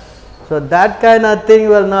 So that kind of thing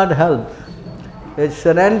will not help.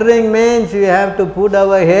 Surrendering means we have to put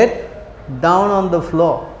our head down on the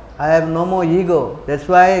floor. I have no more ego. That's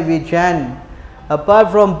why we chant.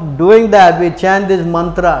 Apart from doing that, we chant this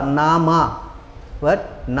mantra, Nama.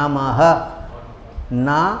 What? Namaha.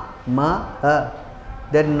 Namaha.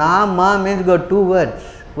 That Nama means got two words.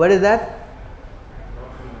 What is that?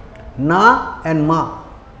 Na and Ma.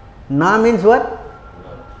 Na means what?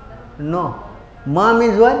 No. Ma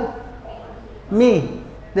means what? Me.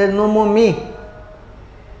 There is no more me.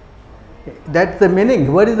 That's the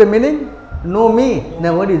meaning. What is the meaning? No me.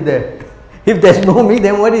 Now what is there? If there is no me,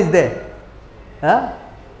 then what is there? Huh?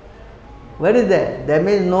 What is there? That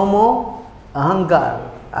means no more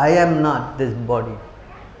ahankar. I am not this body.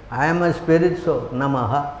 I am a spirit soul.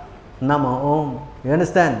 Namaha. Nama Om. You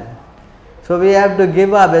understand? So we have to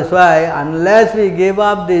give up. That's why unless we give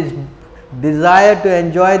up this desire to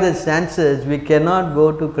enjoy the senses, we cannot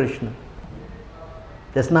go to Krishna.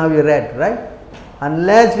 Just now we read, right?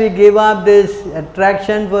 Unless we give up this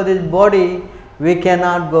attraction for this body, we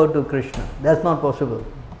cannot go to Krishna. That's not possible.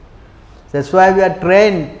 That's why we are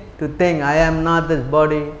trained to think, I am not this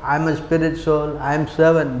body, I am a spirit soul, I am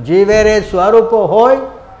servant. Jivere swarupa hoy,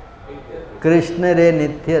 Krishna re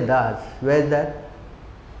nitya das. Where is that?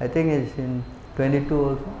 I think it's in 22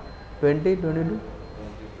 also. 20, 22?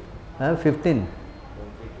 15.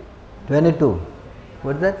 22.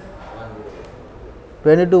 What's that?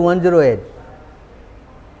 22, 108.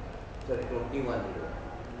 Sorry, 21.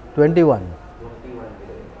 21.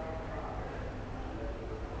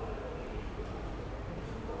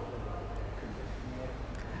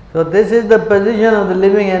 So this is the position of the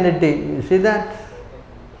living entity. You see that?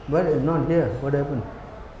 But it's not here. What happened?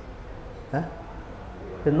 Huh?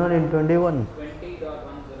 It's not in 21.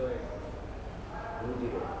 20.108.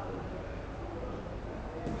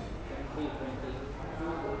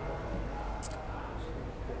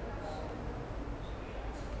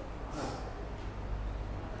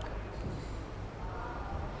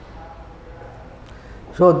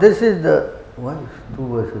 So this is the one, two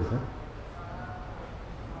verses. Huh?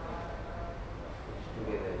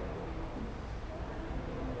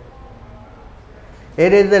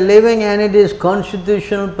 It is the living entity's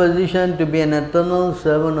constitutional position to be an eternal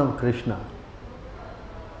servant of Krishna.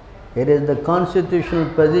 It is the constitutional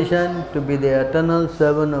position to be the eternal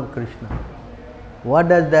servant of Krishna. What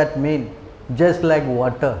does that mean? Just like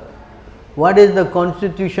water. What is the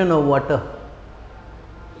constitution of water?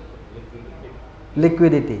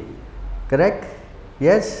 Liquidity. Correct?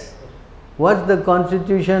 Yes? What's the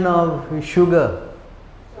constitution of sugar?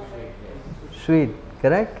 Sweet.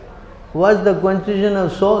 Correct? What's the constitution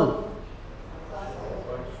of soul?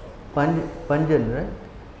 Pungent, right?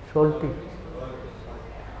 Salty.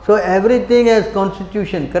 So everything has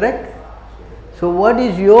constitution, correct? So what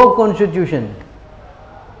is your constitution?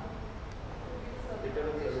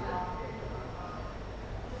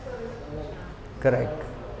 Correct.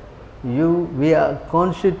 We are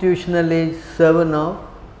constitutionally servant of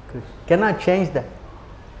Krishna. Cannot change that.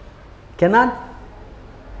 Cannot?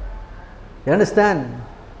 You understand?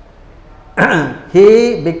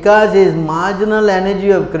 Because he is marginal energy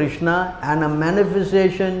of Krishna and a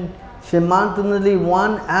manifestation simultaneously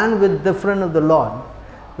one and with different of the Lord,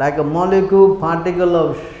 like a molecule, particle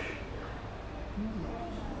of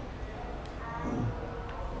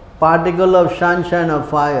sunshine or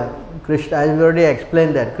fire. Krishna, I have already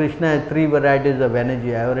explained that. Krishna has three varieties of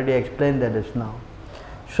energy. I already explained that just now.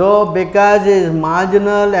 So because it is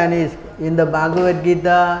marginal and is in the Bhagavad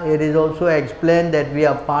Gita, it is also explained that we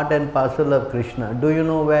are part and parcel of Krishna. Do you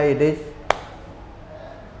know where it is?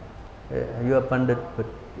 You are Pandit, but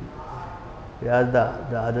you ask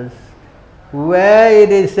the others. Where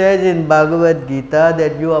it is said in Bhagavad Gita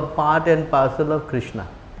that you are part and parcel of Krishna.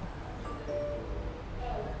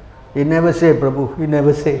 He never say, Prabhu, he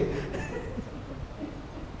never say.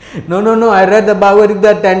 No, I read the Bhagavad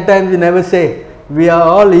Gita 10 times, he never say. We are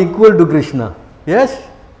all equal to Krishna. Yes?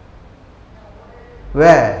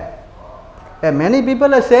 Where? Many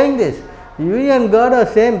people are saying this. We and God are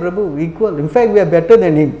same, Prabhu, equal. In fact, we are better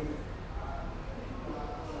than Him.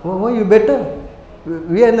 Why are you better?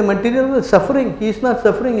 We are in the material world suffering. He is not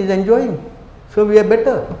suffering, he is enjoying. So we are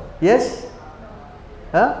better. Yes?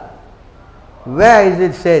 Huh? Where is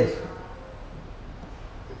it said?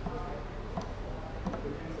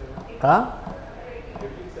 Huh?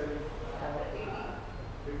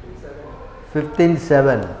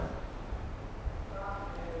 15:7.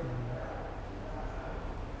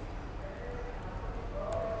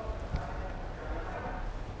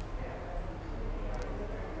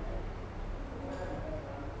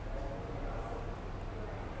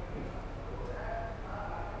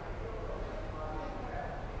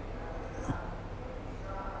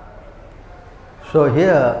 So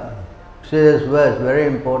here, see this verse, very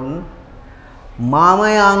important.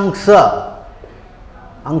 Mamaya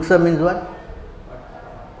Angsa means what?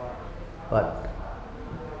 What?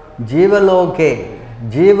 Jiva loke,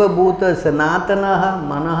 jiva bhuta sanatanaha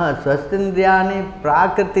manaha sastindriyani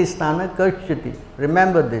prakriti sthana kashyati.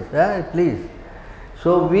 Remember this, please.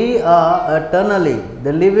 So we are eternally,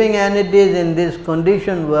 the living entities in this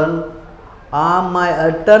conditioned world are my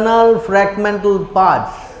eternal fragmental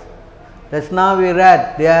parts. That's now we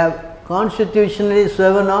read, they are constitutionally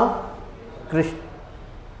servant of Krishna.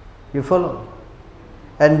 You follow?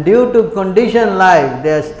 And due to conditioned life,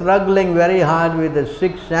 they are struggling very hard with the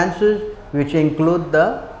 6 senses, which include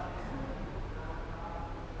the...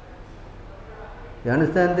 You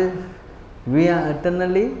understand this? We are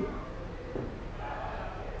eternally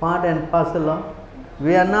part and parcel of...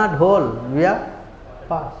 We are not whole, we are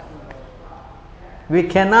part. We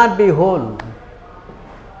cannot be whole.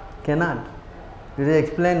 Cannot. Did I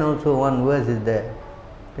explain also one verse is there?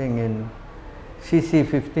 I think in CC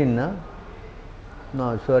 15, no?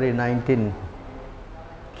 No, sorry, 19.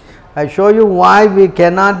 I show you why we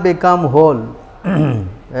cannot become whole.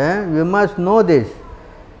 We must know this.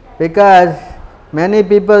 Because many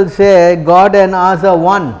people say God and us are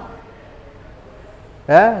one.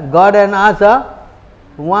 God and us are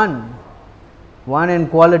one. One in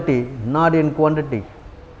quality, not in quantity.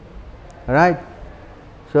 Right?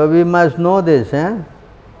 So we must know this.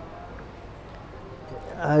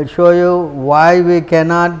 I'll show you why we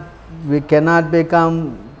cannot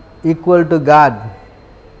become equal to God.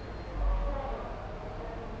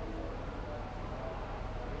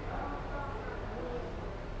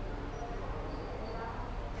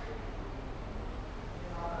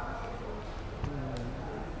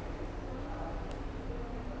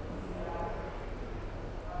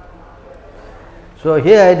 So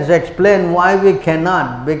here it is explained why we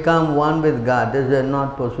cannot become one with God. This is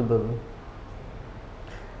not possible.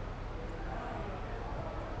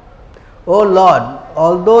 O Lord,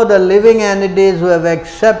 although the living entities who have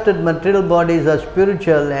accepted material bodies are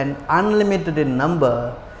spiritual and unlimited in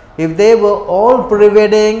number, if they were all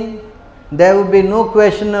pervading, there would be no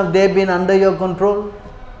question of they being under your control.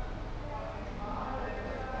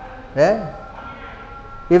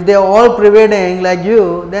 If they are all pervading like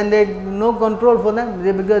you, then there is no control for them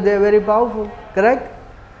because they are very powerful. Correct?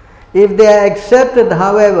 If they are accepted,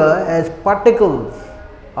 however, as particles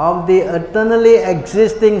of the eternally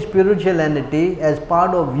existing spiritual entity as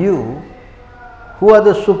part of you, who are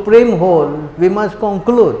the supreme whole, we must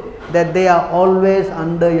conclude that they are always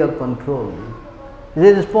under your control. Is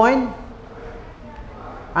it this point?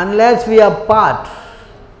 Unless we are part,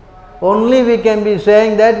 only we can be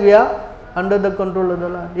saying that we are under the control of the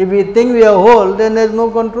Lord. If we think we are whole, then there is no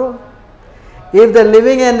control. If the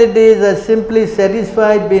living entities are simply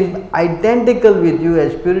satisfied being identical with you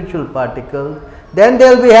as spiritual particles, then they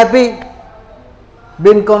will be happy,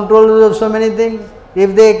 being controllers of so many things.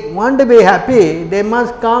 If they want to be happy, they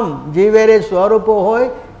must come. Jivere Swarupo hoy,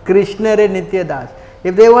 Krishnare Nityadas.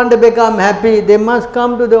 If they want to become happy, they must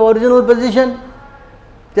come to the original position.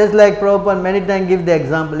 Just like Prabhupada many times give the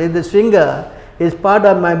example. If the singer is part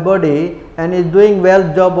of my body and is doing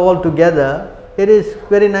well job altogether, it is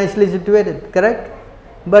very nicely situated, correct?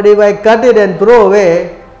 But if I cut it and throw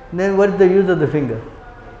away, then what is the use of the finger?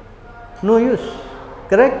 No use,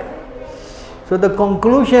 correct? So the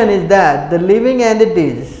conclusion is that the living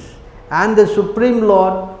entities and the Supreme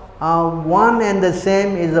Lord are one and the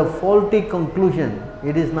same is a faulty conclusion.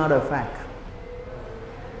 It is not a fact.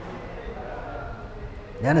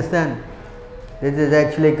 You understand? This is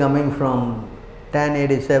actually coming from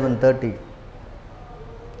 1087:30.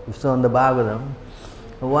 It's on the Bhagavatam.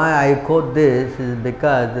 Why I quote this is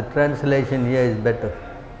because the translation here is better.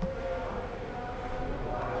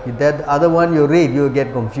 If that other one you read, you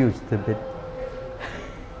get confused a bit.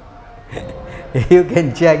 You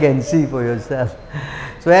can check and see for yourself.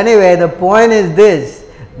 So anyway, the point is this,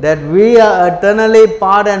 that we are eternally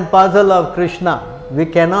part and parcel of Krishna. We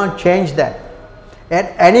cannot change that.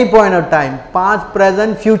 At any point of time, past,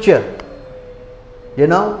 present, future. You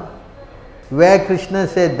know, where Krishna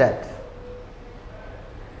said that.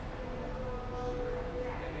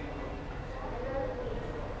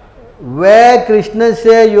 Where Krishna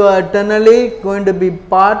says you are eternally going to be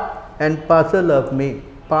part and parcel of me.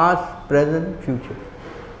 Past, present, future.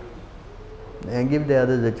 And give the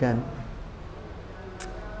others a chance.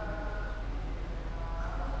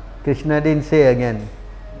 Krishna didn't say again.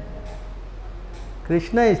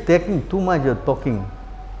 Krishna is taking too much of talking.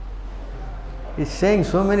 He's saying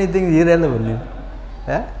so many things irrelevant.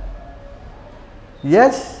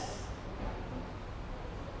 Yes.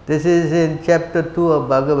 This is in chapter 2 of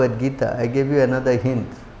Bhagavad Gita. I gave you another hint.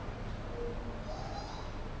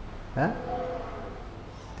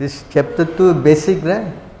 This chapter 2 is basic,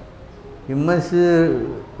 right? You must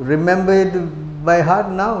remember it by heart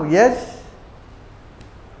now. Yes?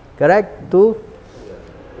 Correct? 2?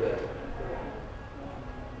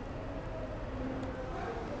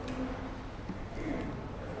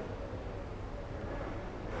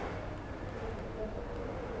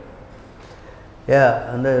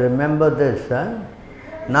 Yeah, and remember this.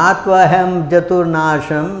 Natvaham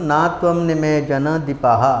jaturnasham natvam nime jana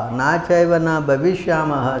dipaha nachaiva na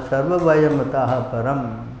bhavishyamaha sarvavayamataha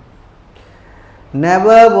param.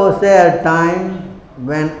 Never was there a time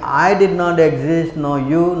when I did not exist, nor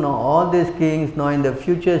you, nor all these kings, nor in the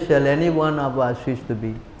future shall any one of us cease to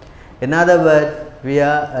be. In other words, we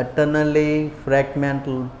are eternally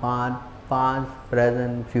fragmental part, past,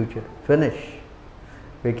 present, future. Finish.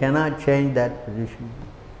 We cannot change that position.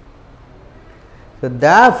 So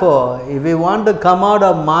therefore, if we want to come out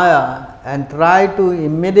of Maya and try to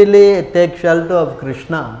immediately take shelter of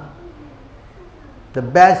Krishna, the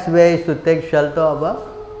best way is to take shelter of a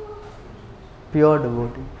pure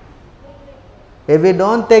devotee. If we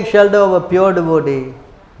don't take shelter of a pure devotee,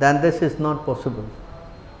 then this is not possible.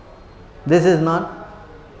 This is not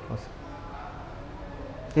possible.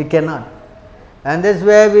 We cannot. And this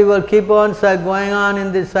way we will keep on going on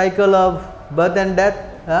in this cycle of birth and death.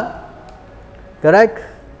 Correct?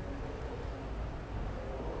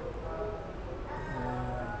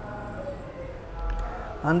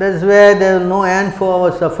 And this way there is no end for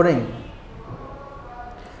our suffering.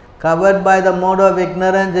 Covered by the mode of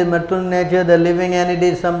ignorance in material nature, the living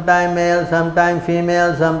entity, sometime male, sometime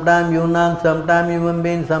female, sometime eunuch, sometime human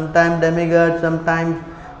being, sometime demigod, sometimes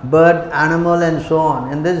bird, animal and so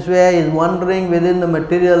on. In this way is wandering within the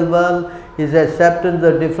material world, his acceptance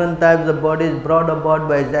of different types of bodies brought about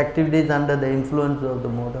by his activities under the influence of the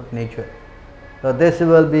mode of nature. So this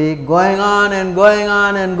will be going on and going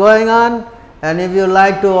on and going on, and if you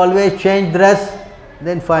like to always change dress,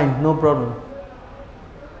 then fine, no problem.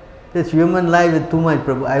 This human life is too much,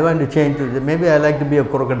 Prabhu. I want to change to this. Maybe I like to be a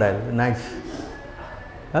crocodile. Nice.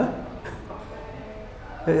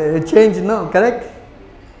 Change, no, correct?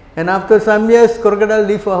 And after some years, crocodile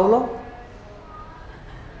live for how long?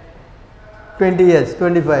 20 years,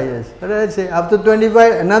 25 years. What did I say? After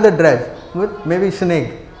 25, another dress. Good? Maybe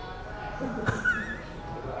snake.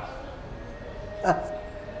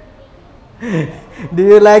 Do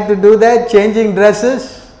you like to do that? Changing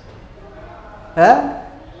dresses?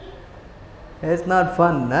 It's not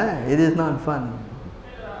fun. It is not fun.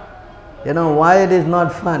 You know why it is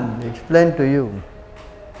not fun? Explain to you.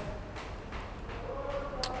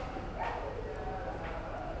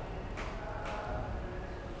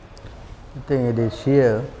 I think it is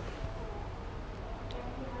here.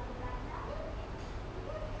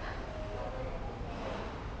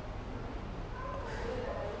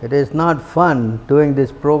 It is not fun doing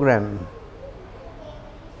this program.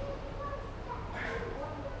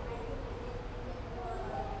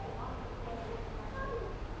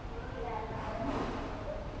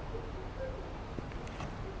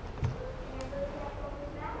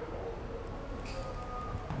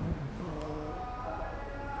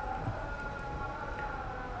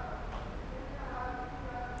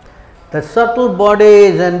 The subtle body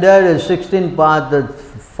is endowed with 16 parts, the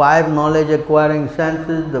 5 knowledge acquiring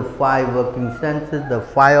senses, the 5 working senses, the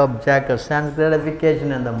 5 object of sense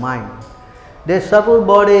gratification and the mind. This subtle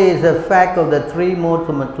body is a fact of the 3 modes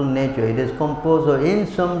of material nature. It is composed of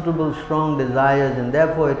insurmountable strong desires, and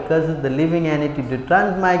therefore it causes the living entity to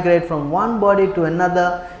transmigrate from one body to another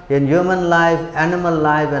in human life, animal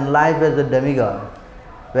life and life as a demigod.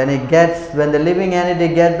 When the living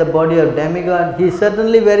entity gets the body of demigod, he is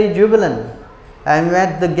certainly very jubilant. And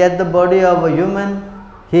when they get the body of a human,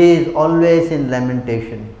 he is always in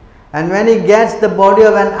lamentation. And when he gets the body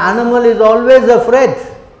of an animal, he is always afraid.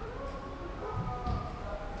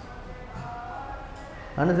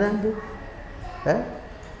 Understand this? Eh?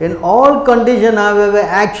 In all conditions, however,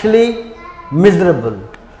 actually miserable.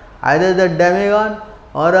 Either the demigod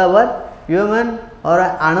or a what? Human or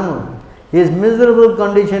an animal. His miserable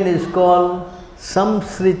condition is called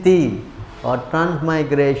samsriti or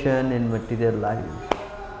transmigration in material life.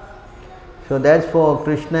 So that's for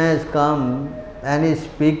Krishna has come and is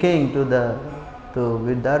speaking to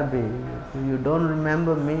Vidarbhi. You don't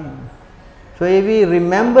remember me. So if he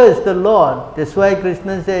remembers the Lord, that's why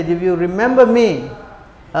Krishna said, if you remember me,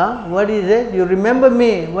 what he said, you remember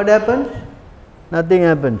me, what happens? Nothing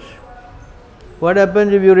happens. What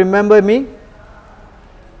happens if you remember me?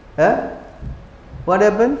 What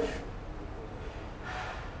happens?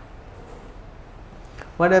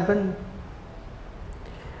 What happens?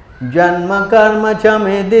 Janma karma cha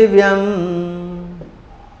me divyam.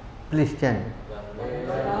 Please chant.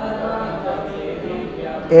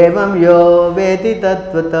 Evam yo veti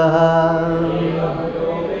tattvataha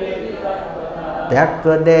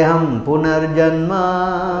tyaktva deham punarjanma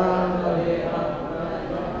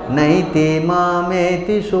naiti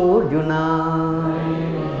mameti sorjuna.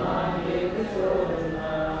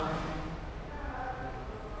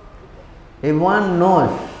 If one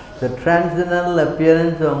knows the transcendental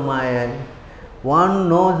appearance of Maya, one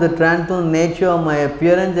knows the transcendental nature of my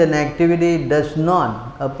appearance and activity, does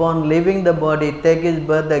not, upon leaving the body, take his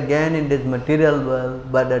birth again in this material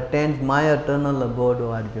world, but attains my eternal abode,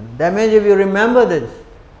 O Arjuna. That means if you remember this,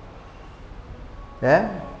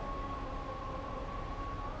 then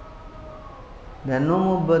no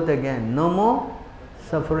more birth again, no more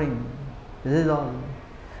suffering. This is all.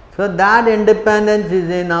 So that independence is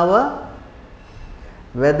in our,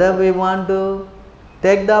 whether we want to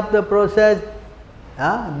take up the process,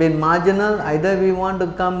 be marginal, either we want to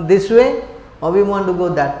come this way or we want to go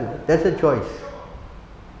that way. That's a choice.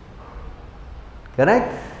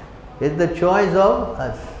 Correct? It's the choice of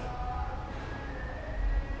us.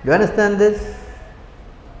 Do you understand this?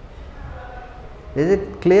 Is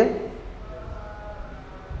it clear?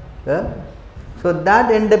 So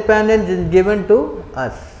that independence is given to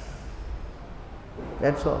us.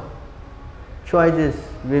 That's all. Choices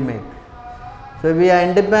we make. So we are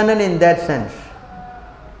independent in that sense.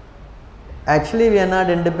 Actually we are not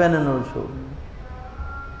independent also.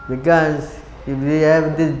 Because if we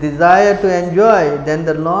have this desire to enjoy, then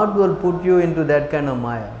the Lord will put you into that kind of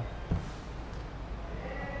Maya.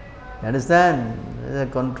 You understand? We are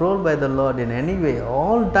controlled by the Lord in any way.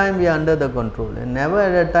 All time we are under the control. And never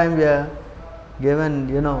at a time we are given,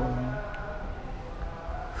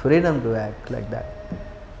 freedom to act like that.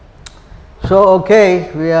 So,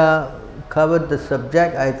 okay, we have covered the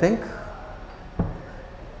subject, I think.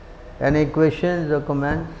 Any questions or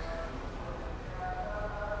comments?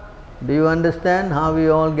 Do you understand how we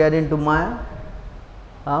all get into Maya?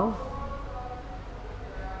 How?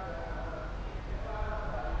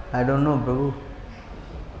 I don't know, Prabhu.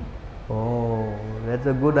 Oh, that's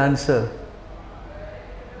a good answer.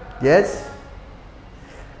 Yes?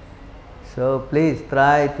 So please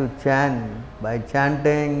try to chant by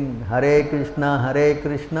chanting Hare Krishna,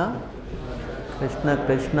 Krishna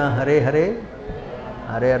Krishna, Hare Hare,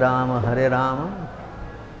 Hare Rama,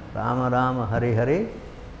 Rama Rama, Hare Hare.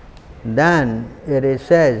 Then it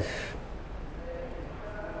says,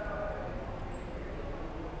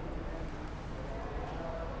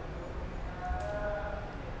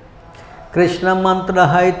 Krishna mantra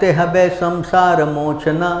haite habe samsara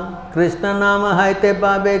mochana, Krishna nama haite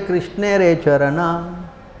babe Krishna re charana.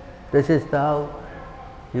 This is how,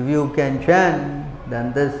 if you can chant,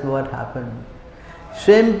 then this is what happens.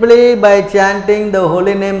 Simply by chanting the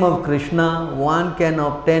holy name of Krishna, one can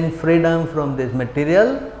obtain freedom from this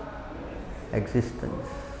material existence.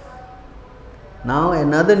 Now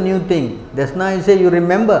another new thing, just now you say you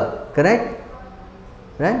remember, correct?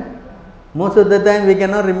 Right? Most of the time we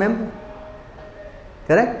cannot remember.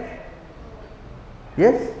 Correct?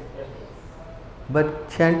 Yes? But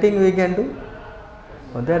chanting we can do.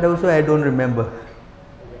 Oh, that also I don't remember.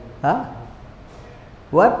 Huh?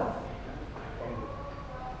 What?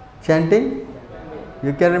 Chanting?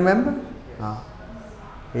 You can remember?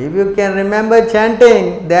 If you can remember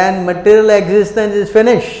chanting, then material existence is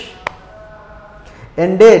finished.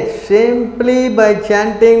 Indeed, simply by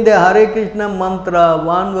chanting the Hare Krishna mantra,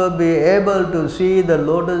 one will be able to see the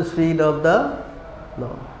lotus feet of the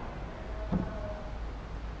Lord.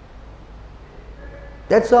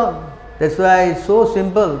 That's all. That's why it's so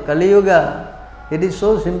simple. Kali Yuga, it is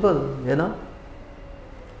so simple, you know.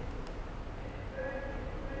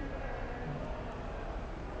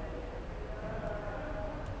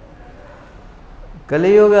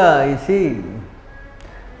 Kali Yuga, you see,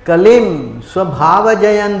 Kalim Swabhava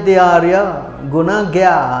Jayanti Arya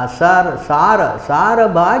Gunagya Sara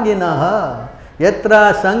Bhaginaha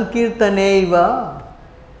Yatra Sankirtaneva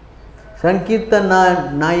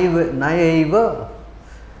Sankirtanayaiva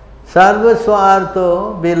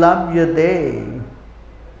Sarvaswartho Vilabhyate.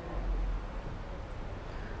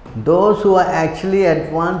 Those who are actually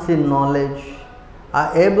advanced in knowledge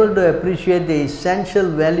are able to appreciate the essential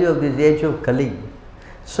value of this age of Kali.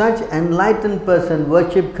 Such enlightened person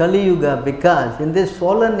worship Kali Yuga because in this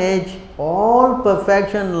fallen age all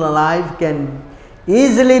perfection in life can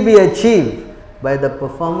easily be achieved by the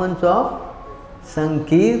performance of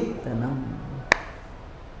Sankirtanam.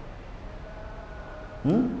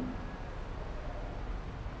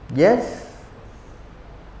 Yes?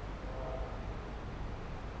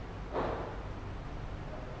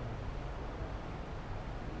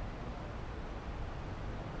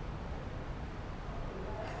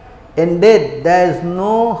 Indeed, there is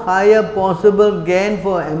no higher possible gain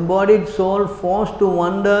for embodied soul forced to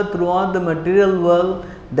wander throughout the material world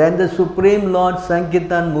than the Supreme Lord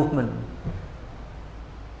Sankirtan movement.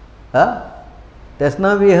 Just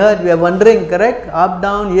now we heard, we are wandering, correct? Up,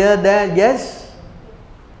 down, here, there, yes?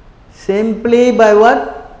 Simply by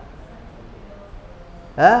what?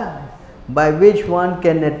 By which one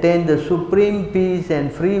can attain the supreme peace and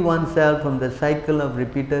free oneself from the cycle of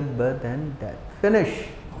repeated birth and death. Finish.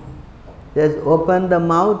 Just open the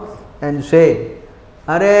mouth and say,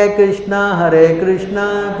 Hare Krishna,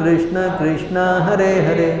 Krishna Krishna, Hare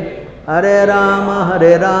Hare, Hare Rama,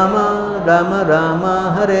 Rama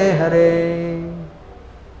Rama, Hare Hare.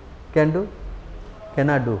 Can do?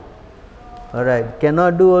 Cannot do? Alright,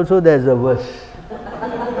 cannot do also there is a verse.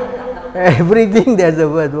 Everything there is a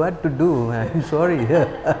verse. What to do? I am sorry.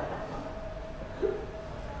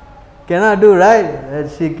 Cannot do, right?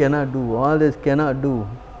 Let's see, cannot do. All this cannot do.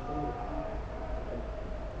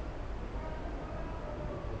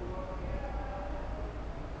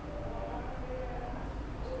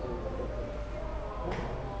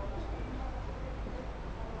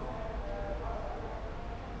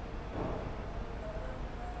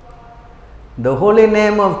 The holy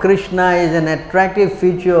name of Krishna is an attractive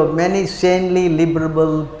feature of many saintly,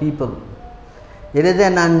 liberal people. It is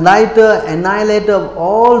an annihilator of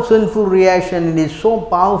all sinful reaction. It is so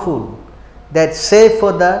powerful that save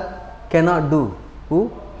for the cannot do.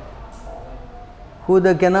 Who? Who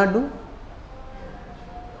the cannot do?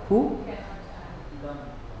 Who?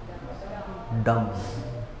 Dumb.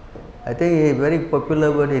 I think a very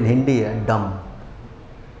popular word in Hindi, dumb.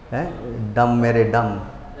 Dumb mere dumb.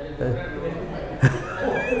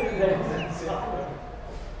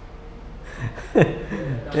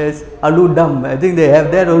 Yes, Alu Dum. I think they have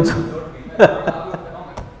that also.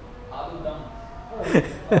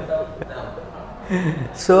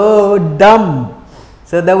 So dumb.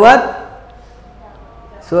 So the what?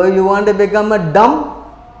 So you want to become a dumb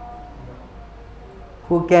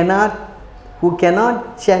who cannot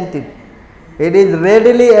chant it. It is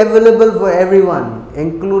readily available for everyone,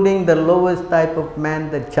 including the lowest type of man,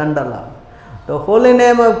 the Chandala. The holy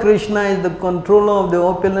name of Krishna is the controller of the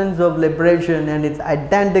opulence of liberation and it's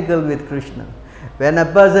identical with Krishna. When a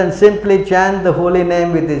person simply chants the holy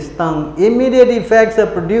name with his tongue, immediate effects are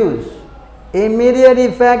produced. Immediate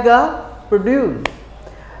effects are produced.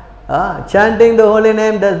 Chanting the holy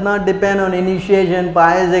name does not depend on initiation,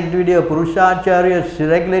 pious activity or Purushacharya's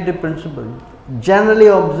regulative principle, generally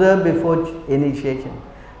observed before initiation.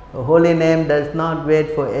 The holy name does not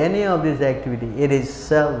wait for any of this activity. It is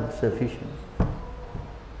self-sufficient.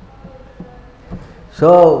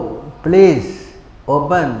 So, please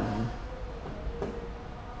open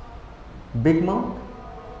big mouth,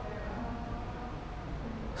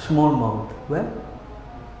 small mouth. Where?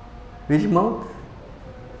 Which mouth?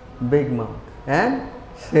 Big mouth. And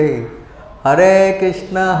say, Hare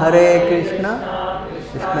Krishna,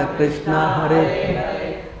 Krishna Krishna,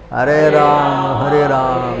 Hare Hare Ram,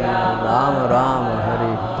 Ram Ram,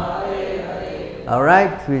 Hare.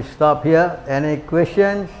 Alright, we stop here. Any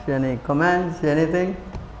questions, any comments, anything?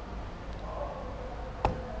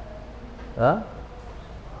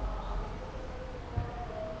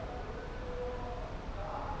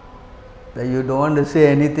 You don't want to say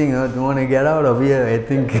anything, huh? You want to get out of here, I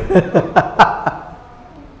think.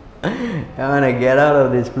 I want to get out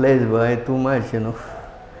of this place, boy, too much,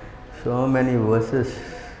 So many verses,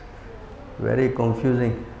 very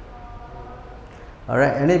confusing.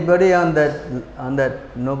 Alright, anybody on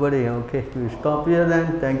that? Nobody, okay. We stop here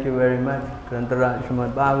then. Thank you very much. Grantaraj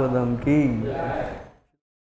Srimad Bhagavatam ki.